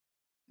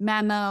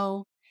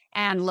memo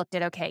and looked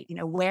at, okay,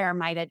 where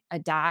might a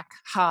DAC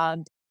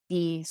hub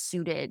be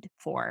suited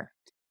for?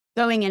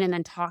 Going in and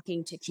then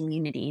talking to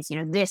communities,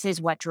 this is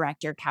what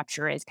direct air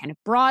capture is kind of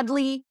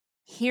broadly.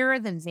 Here are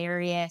the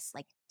various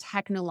like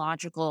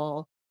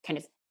technological kind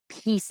of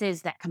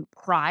pieces that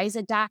comprise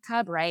a DAC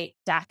hub, right?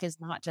 DAC is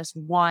not just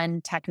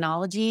one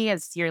technology,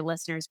 as your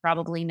listeners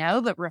probably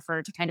know, but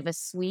refer to kind of a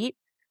suite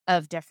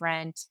of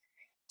different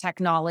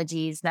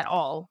technologies that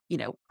all,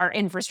 are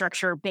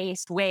infrastructure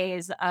based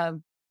ways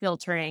of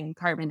filtering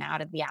carbon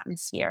out of the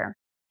atmosphere,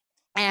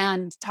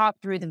 and talk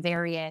through the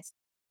various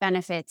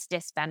benefits,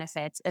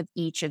 disbenefits of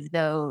each of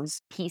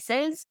those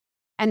pieces.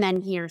 And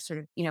then hear sort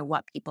of,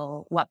 what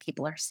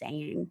people are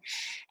saying.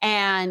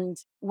 And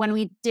when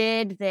we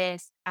did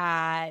this,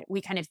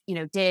 we kind of,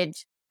 did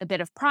a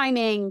bit of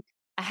priming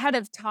ahead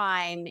of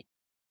time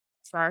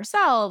for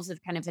ourselves of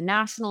kind of a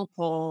national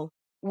poll.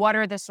 What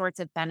are the sorts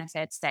of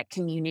benefits that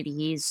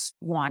communities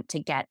want to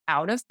get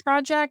out of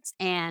projects,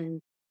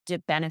 and do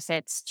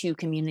benefits to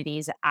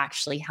communities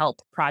actually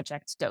help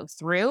projects go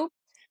through?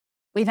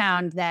 We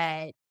found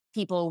that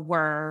people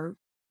were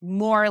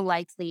more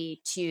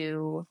likely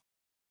to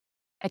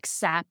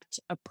accept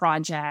a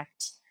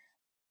project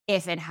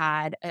if it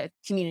had a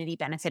community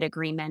benefit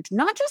agreement,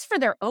 not just for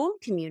their own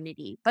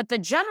community, but the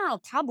general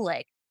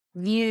public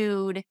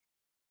viewed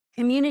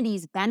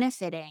communities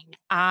benefiting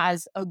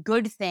as a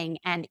good thing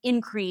and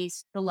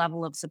increase the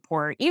level of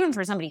support, even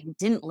for somebody who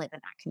didn't live in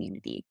that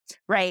community,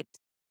 right?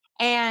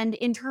 And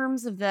in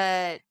terms of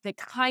the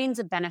kinds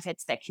of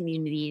benefits that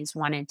communities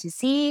wanted to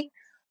see,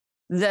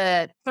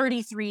 the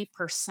 33%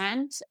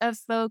 of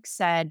folks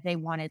said they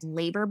wanted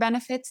labor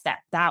benefits,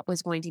 that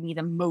was going to be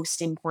the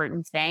most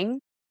important thing.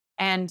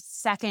 And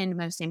second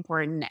most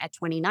important at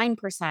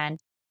 29%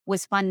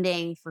 was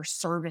funding for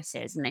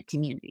services in the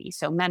community.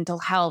 So mental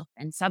health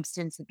and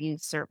substance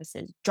abuse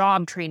services,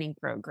 job training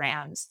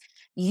programs,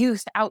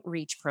 youth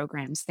outreach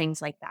programs,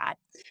 things like that.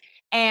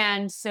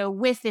 And so,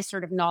 with this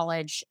sort of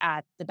knowledge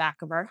at the back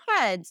of our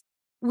heads,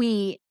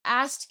 we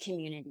asked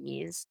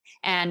communities.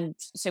 And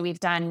so, we've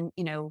done,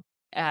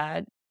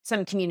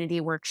 some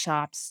community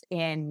workshops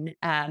in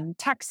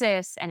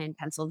Texas and in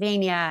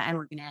Pennsylvania, and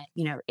we're going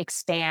to,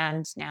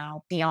 expand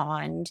now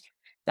beyond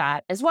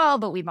that as well.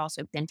 But we've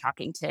also been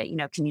talking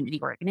to, community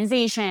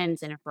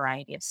organizations in a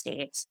variety of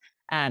states,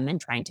 and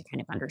trying to kind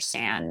of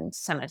understand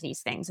some of these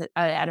things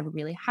at a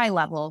really high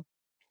level.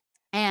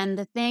 And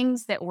the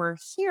things that we're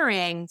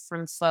hearing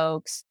from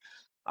folks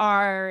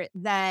are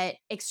that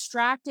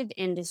extractive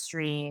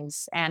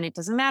industries, and it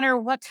doesn't matter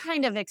what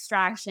kind of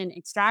extraction,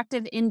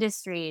 extractive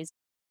industries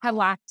have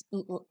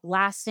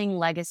lasting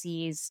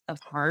legacies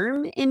of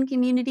harm in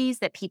communities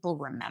that people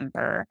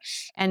remember.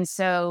 And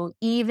so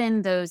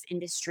even those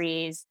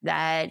industries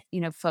that,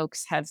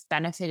 folks have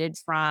benefited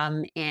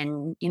from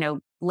in,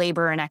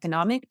 labor and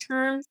economic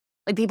terms,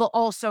 like people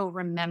also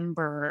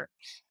remember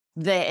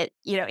that,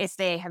 if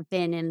they have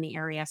been in the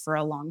area for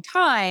a long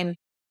time,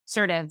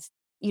 sort of,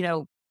 you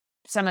know,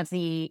 some of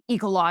the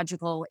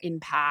ecological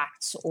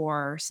impacts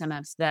or some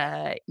of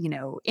the,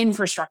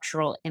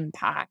 infrastructural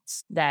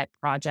impacts that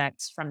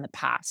projects from the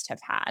past have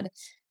had.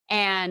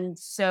 And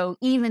so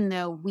even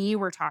though we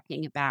were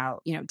talking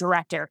about,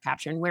 direct air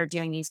capture, and we're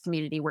doing these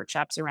community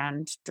workshops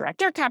around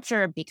direct air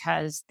capture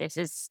because this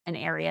is an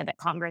area that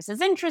Congress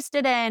is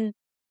interested in.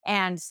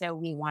 And so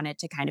we wanted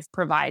to kind of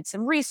provide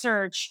some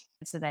research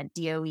so that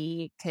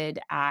DOE could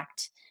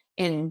act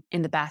in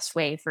the best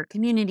way for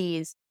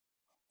communities.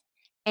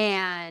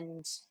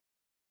 And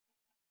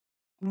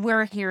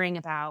we're hearing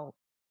about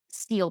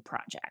steel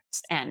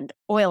projects and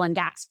oil and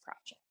gas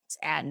projects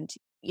and,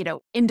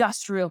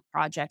 industrial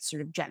projects,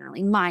 sort of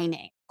generally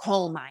mining,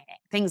 coal mining,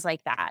 things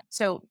like that.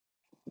 So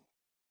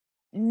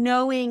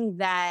knowing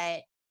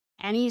that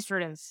any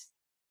sort of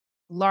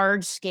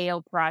large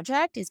scale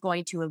project is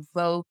going to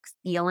evoke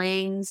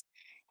feelings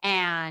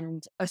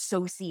and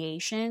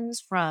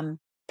associations from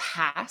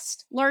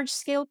past large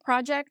scale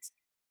projects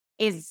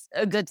is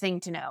a good thing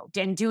to know.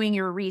 And doing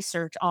your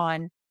research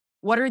on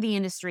what are the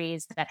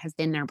industries that have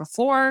been there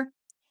before?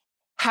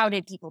 How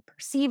did people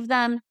perceive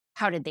them?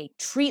 How did they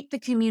treat the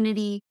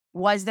community?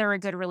 Was there a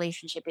good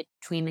relationship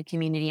between the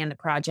community and the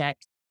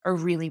project? A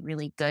really,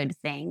 really good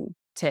thing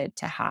to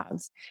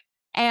have.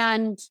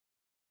 And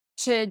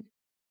to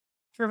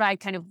provide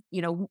kind of,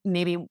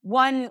 maybe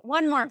one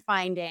more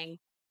finding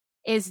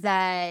is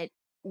that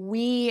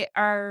we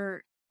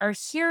are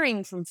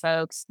hearing from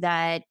folks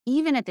that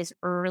even at this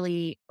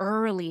early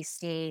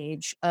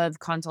stage of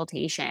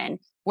consultation,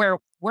 where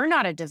we're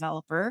not a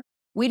developer,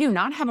 we do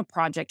not have a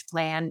project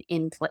plan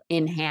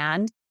in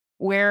hand.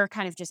 We're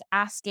kind of just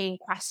asking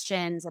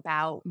questions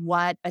about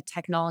what a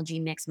technology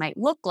mix might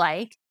look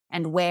like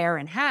and where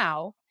and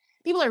how.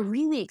 People are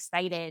really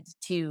excited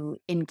to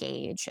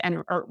engage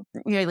and are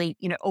really,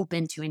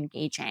 open to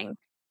engaging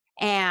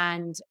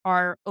and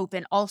are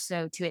open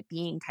also to it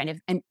being kind of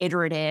an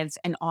iterative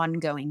and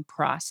ongoing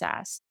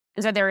process.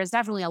 And so there is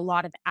definitely a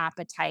lot of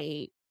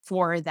appetite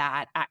for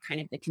that at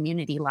kind of the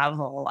community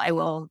level. I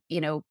will,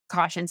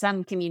 caution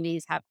some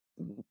communities have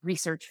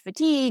research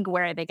fatigue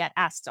where they get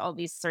asked all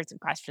these sorts of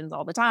questions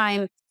all the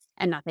time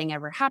and nothing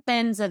ever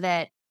happens of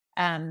it.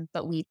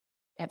 But we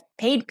have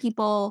paid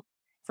people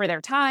for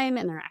their time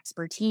and their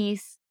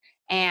expertise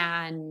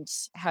and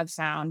have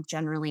found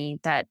generally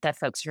that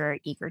folks are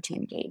eager to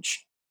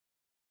engage.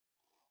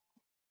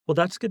 Well,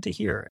 that's good to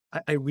hear.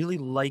 I really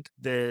like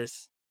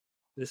this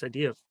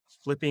idea of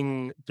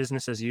flipping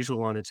business as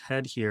usual on its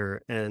head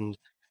here. And,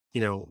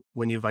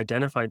 when you've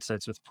identified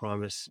sites with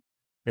promise,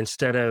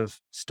 instead of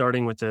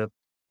starting with the,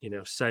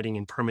 siting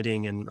and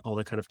permitting and all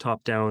the kind of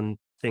top down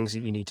things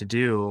that you need to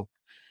do,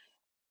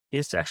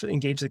 is to actually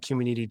engage the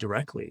community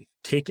directly.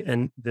 Take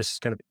this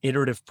kind of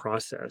iterative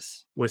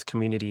process with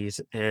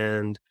communities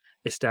and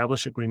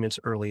establish agreements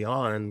early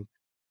on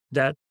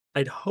that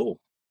I'd hope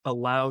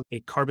allow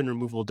a carbon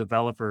removal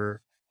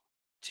developer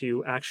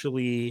to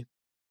actually,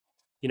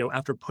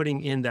 after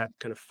putting in that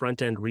kind of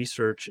front end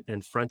research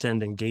and front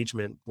end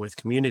engagement with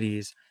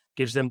communities,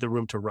 gives them the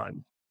room to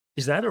run.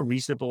 Is that a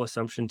reasonable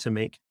assumption to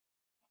make?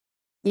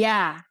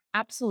 Yeah,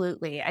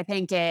 absolutely. I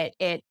think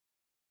it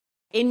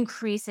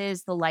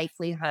increases the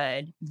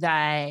likelihood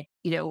that,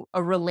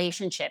 a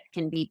relationship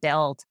can be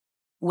built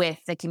with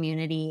the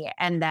community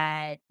and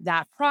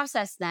that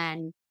process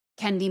then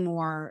can be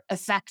more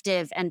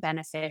effective and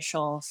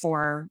beneficial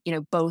for,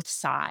 both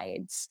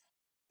sides.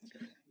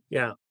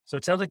 Yeah. So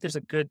it sounds like there's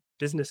a good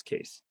business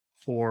case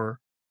for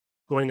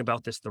going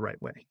about this the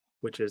right way,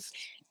 which is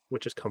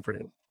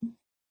comforting.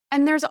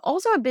 And there's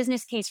also a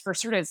business case for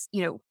sort of,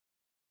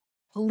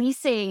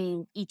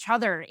 policing each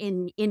other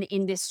in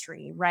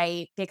industry,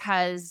 right?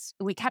 Because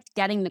we kept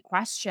getting the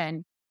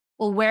question,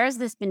 well, where has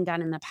this been done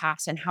in the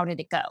past and how did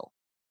it go?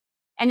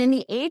 And in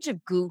the age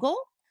of Google,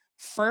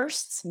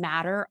 firsts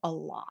matter a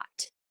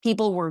lot.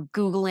 People were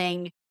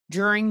Googling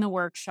during the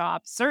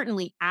workshop,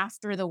 certainly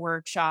after the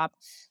workshop,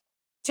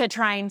 to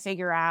try and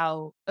figure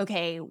out,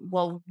 okay,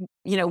 well,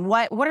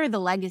 what are the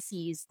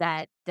legacies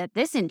that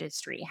this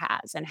industry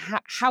has and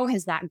how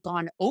has that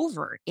gone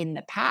over in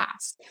the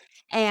past?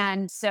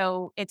 And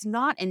so it's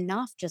not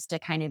enough just to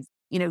kind of,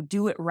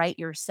 do it right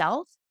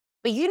yourself,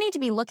 but you need to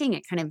be looking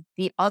at kind of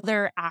the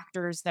other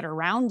actors that are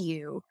around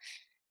you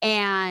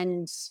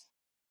and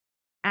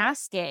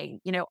asking,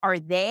 are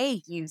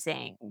they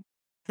using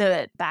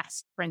the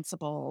best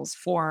principles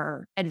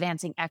for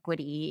advancing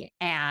equity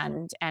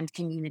and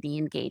community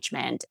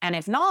engagement? And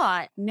if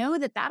not, know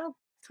that that'll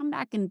come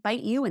back and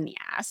bite you in the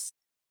ass.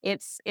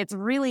 It's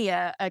really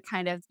a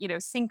kind of,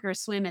 sink or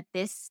swim at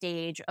this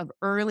stage of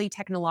early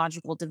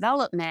technological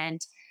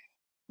development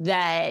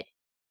that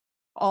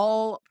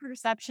all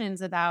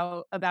perceptions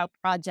about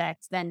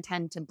projects then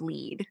tend to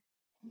bleed.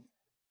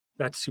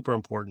 That's super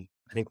important.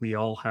 I think we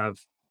all have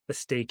a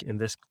stake in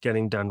this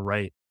getting done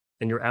right.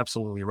 And you're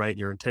absolutely right.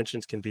 Your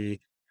intentions can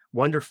be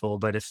wonderful,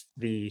 but if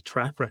the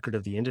track record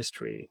of the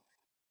industry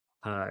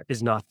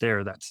is not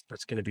there, that's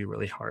going to be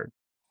really hard.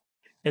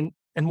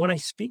 And when I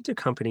speak to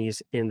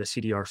companies in the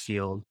CDR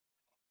field,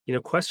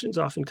 questions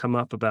often come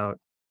up about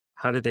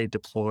how do they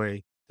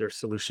deploy their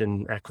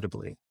solution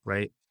equitably,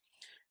 right?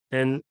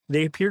 And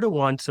they appear to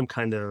want some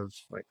kind of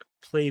like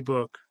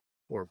playbook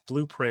or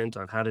blueprint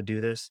on how to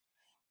do this.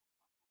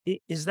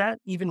 Is that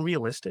even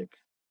realistic?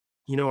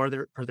 Are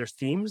there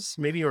themes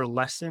maybe or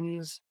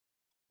lessons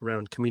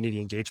around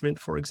community engagement,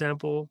 for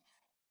example,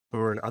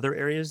 or in other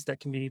areas that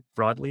can be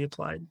broadly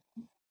applied?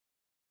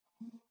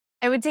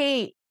 I would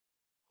say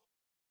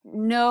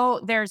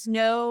no, there's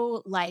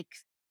no like,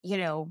 you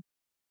know,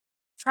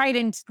 tried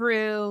and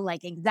true,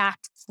 like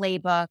exact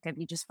playbook and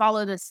you just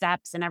follow the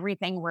steps and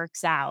everything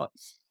works out.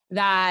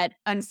 That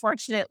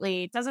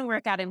unfortunately doesn't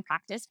work out in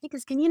practice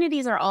because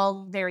communities are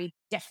all very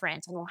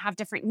different and will have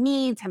different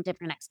needs, have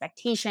different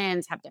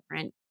expectations, have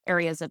different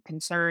areas of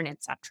concern,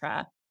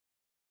 etc.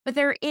 But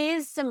there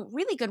is some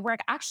really good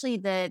work. Actually,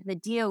 the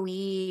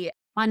DOE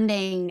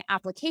funding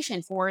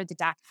application for the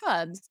DAC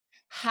hubs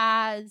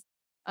has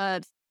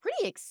a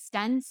pretty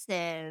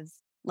extensive,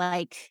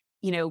 like,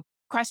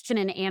 question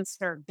and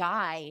answer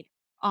guide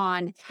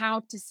on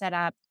how to set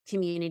up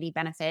community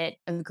benefit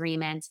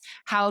agreements,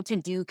 how to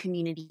do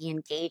community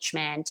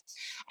engagement.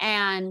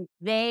 And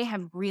they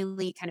have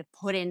really kind of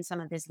put in some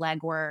of this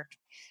legwork,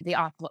 the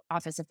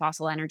Office of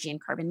Fossil Energy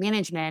and Carbon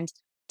Management,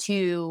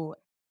 to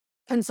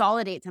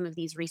consolidate some of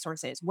these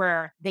resources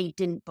where they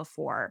didn't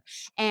before.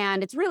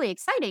 And it's really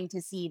exciting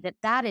to see that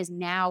that is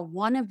now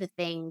one of the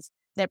things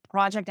that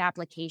project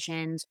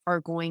applications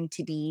are going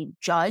to be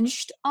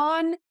judged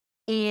on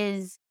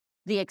is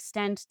the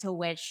extent to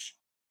which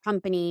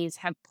companies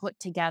have put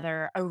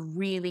together a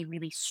really,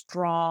 really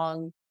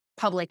strong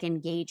public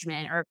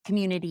engagement or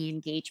community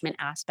engagement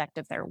aspect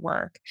of their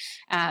work.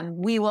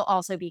 We will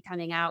also be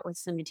coming out with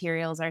some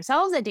materials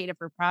ourselves at Data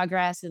for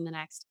Progress in the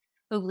next,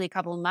 hopefully,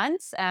 couple of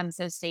months.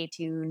 So stay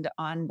tuned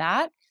on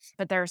that.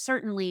 But there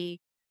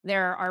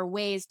are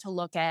ways to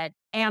look at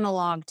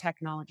analog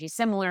technology,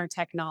 similar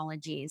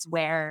technologies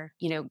where,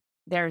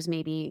 there's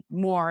maybe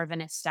more of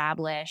an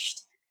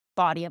established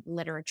body of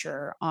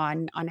literature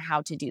on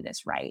how to do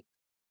this right.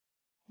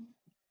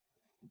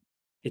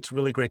 It's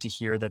really great to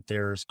hear that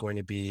there's going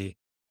to be,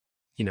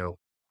 you know,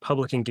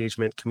 public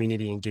engagement,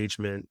 community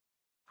engagement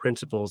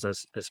principles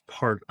as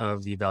part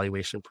of the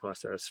evaluation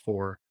process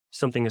for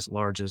something as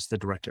large as the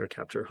Direct Air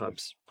Capture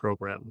Hubs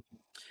program.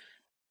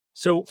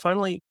 So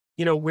finally,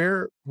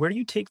 where do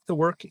you take the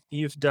work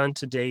you've done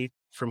to date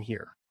from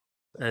here?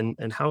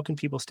 And how can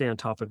people stay on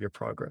top of your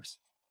progress?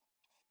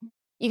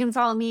 You can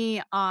follow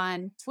me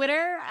on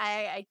Twitter.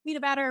 I tweet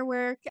about our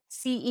work,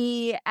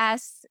 CESCOBU.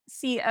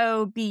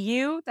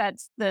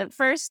 That's the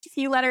first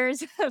few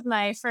letters of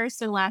my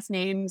first and last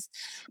names.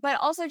 But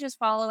also just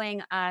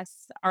following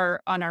us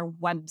on our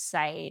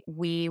website.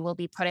 We will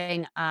be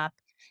putting up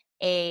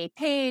a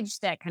page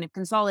that kind of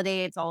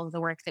consolidates all of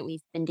the work that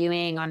we've been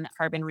doing on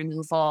carbon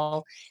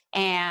removal.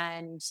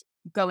 And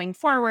going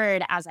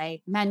forward, as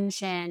I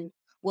mentioned,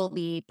 we'll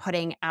be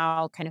putting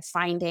out kind of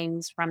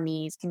findings from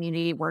these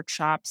community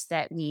workshops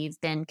that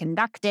we've been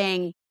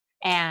conducting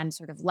and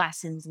sort of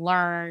lessons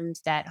learned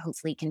that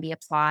hopefully can be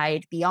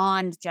applied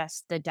beyond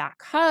just the DAC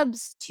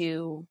hubs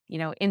to,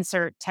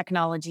 insert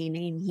technology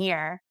name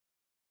here.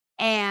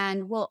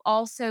 And we'll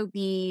also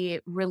be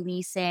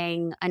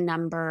releasing a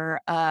number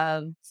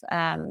of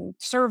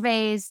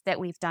surveys that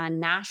we've done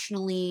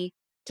nationally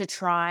to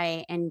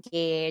try and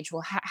gauge,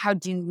 well, how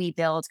do we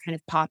build kind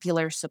of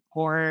popular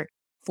support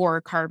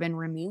for carbon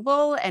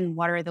removal? And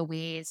what are the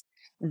ways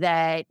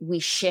that we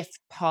shift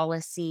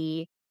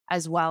policy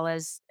as well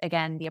as,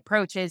 again, the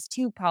approaches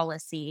to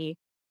policy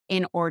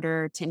in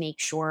order to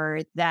make sure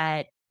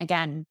that,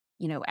 again,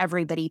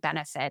 everybody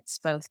benefits,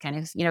 both kind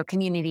of,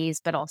 communities,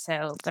 but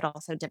also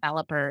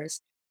developers.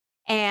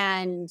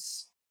 And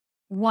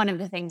one of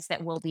the things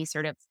that we'll be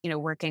sort of,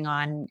 working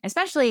on,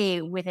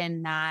 especially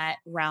within that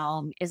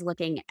realm, is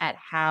looking at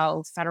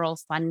how federal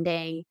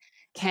funding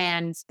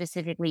can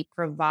specifically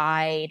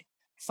provide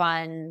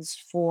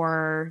funds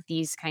for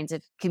these kinds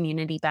of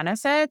community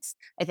benefits.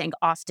 I think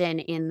often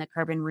in the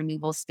carbon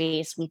removal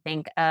space, we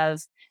think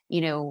of,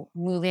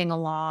 moving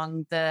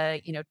along the,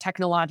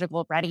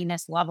 technological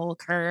readiness level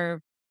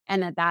curve,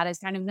 and that is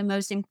kind of the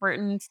most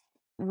important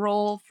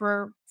role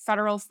for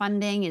federal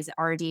funding is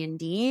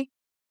RD&D.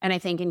 And I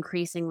think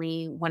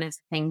increasingly one of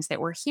the things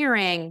that we're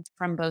hearing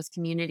from both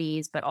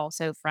communities, but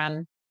also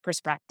from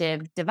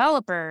prospective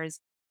developers,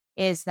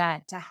 is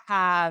that to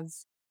have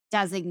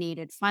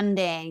designated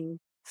funding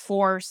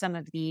for some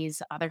of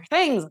these other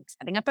things, like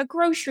setting up a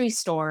grocery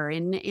store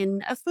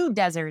in a food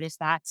desert, if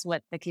that's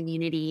what the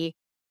community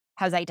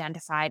has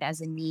identified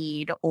as a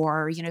need,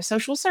 or,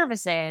 social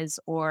services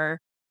or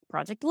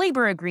project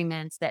labor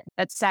agreements that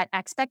set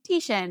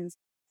expectations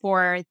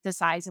for the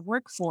size of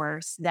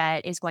workforce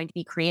that is going to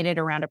be created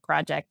around a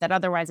project that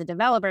otherwise a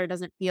developer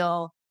doesn't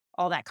feel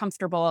all that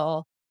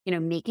comfortable,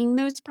 making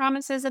those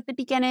promises at the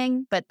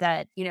beginning, but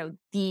that,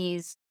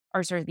 these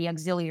are sort of the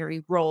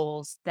auxiliary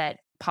roles that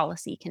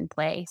policy can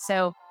play.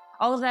 So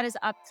all of that is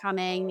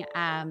upcoming,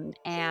 and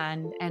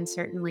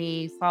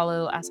certainly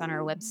follow us on our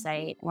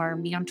website or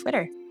me on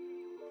Twitter.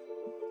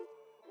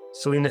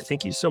 Celina,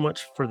 thank you so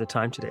much for the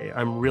time today.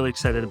 I'm really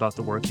excited about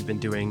the work you've been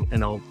doing,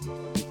 and I'll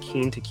be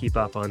keen to keep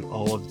up on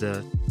all of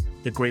the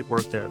great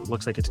work that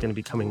looks like it's going to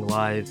be coming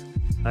live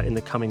in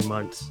the coming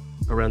months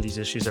around these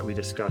issues that we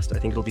discussed. I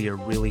think it'll be a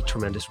really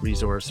tremendous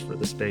resource for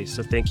the space.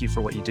 So thank you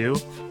for what you do,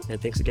 and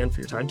thanks again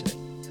for your time today.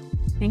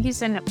 Thank you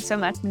so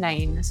much,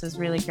 Naeem. This was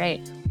really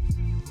great.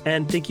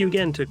 And thank you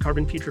again to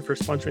Carbon Future for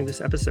sponsoring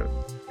this episode.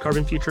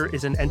 Carbon Future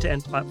is an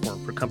end-to-end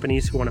platform for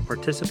companies who want to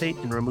participate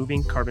in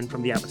removing carbon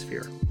from the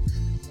atmosphere.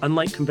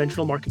 Unlike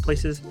conventional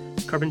marketplaces,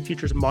 Carbon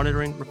Future's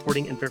monitoring,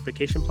 reporting, and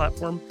verification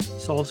platform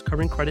solves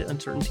carbon credit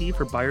uncertainty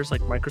for buyers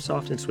like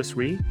Microsoft and Swiss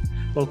Re,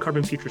 while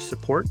Carbon Future's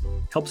support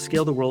helps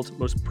scale the world's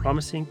most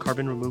promising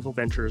carbon removal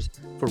ventures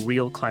for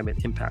real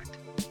climate impact.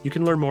 You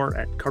can learn more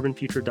at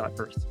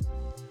carbonfuture.earth.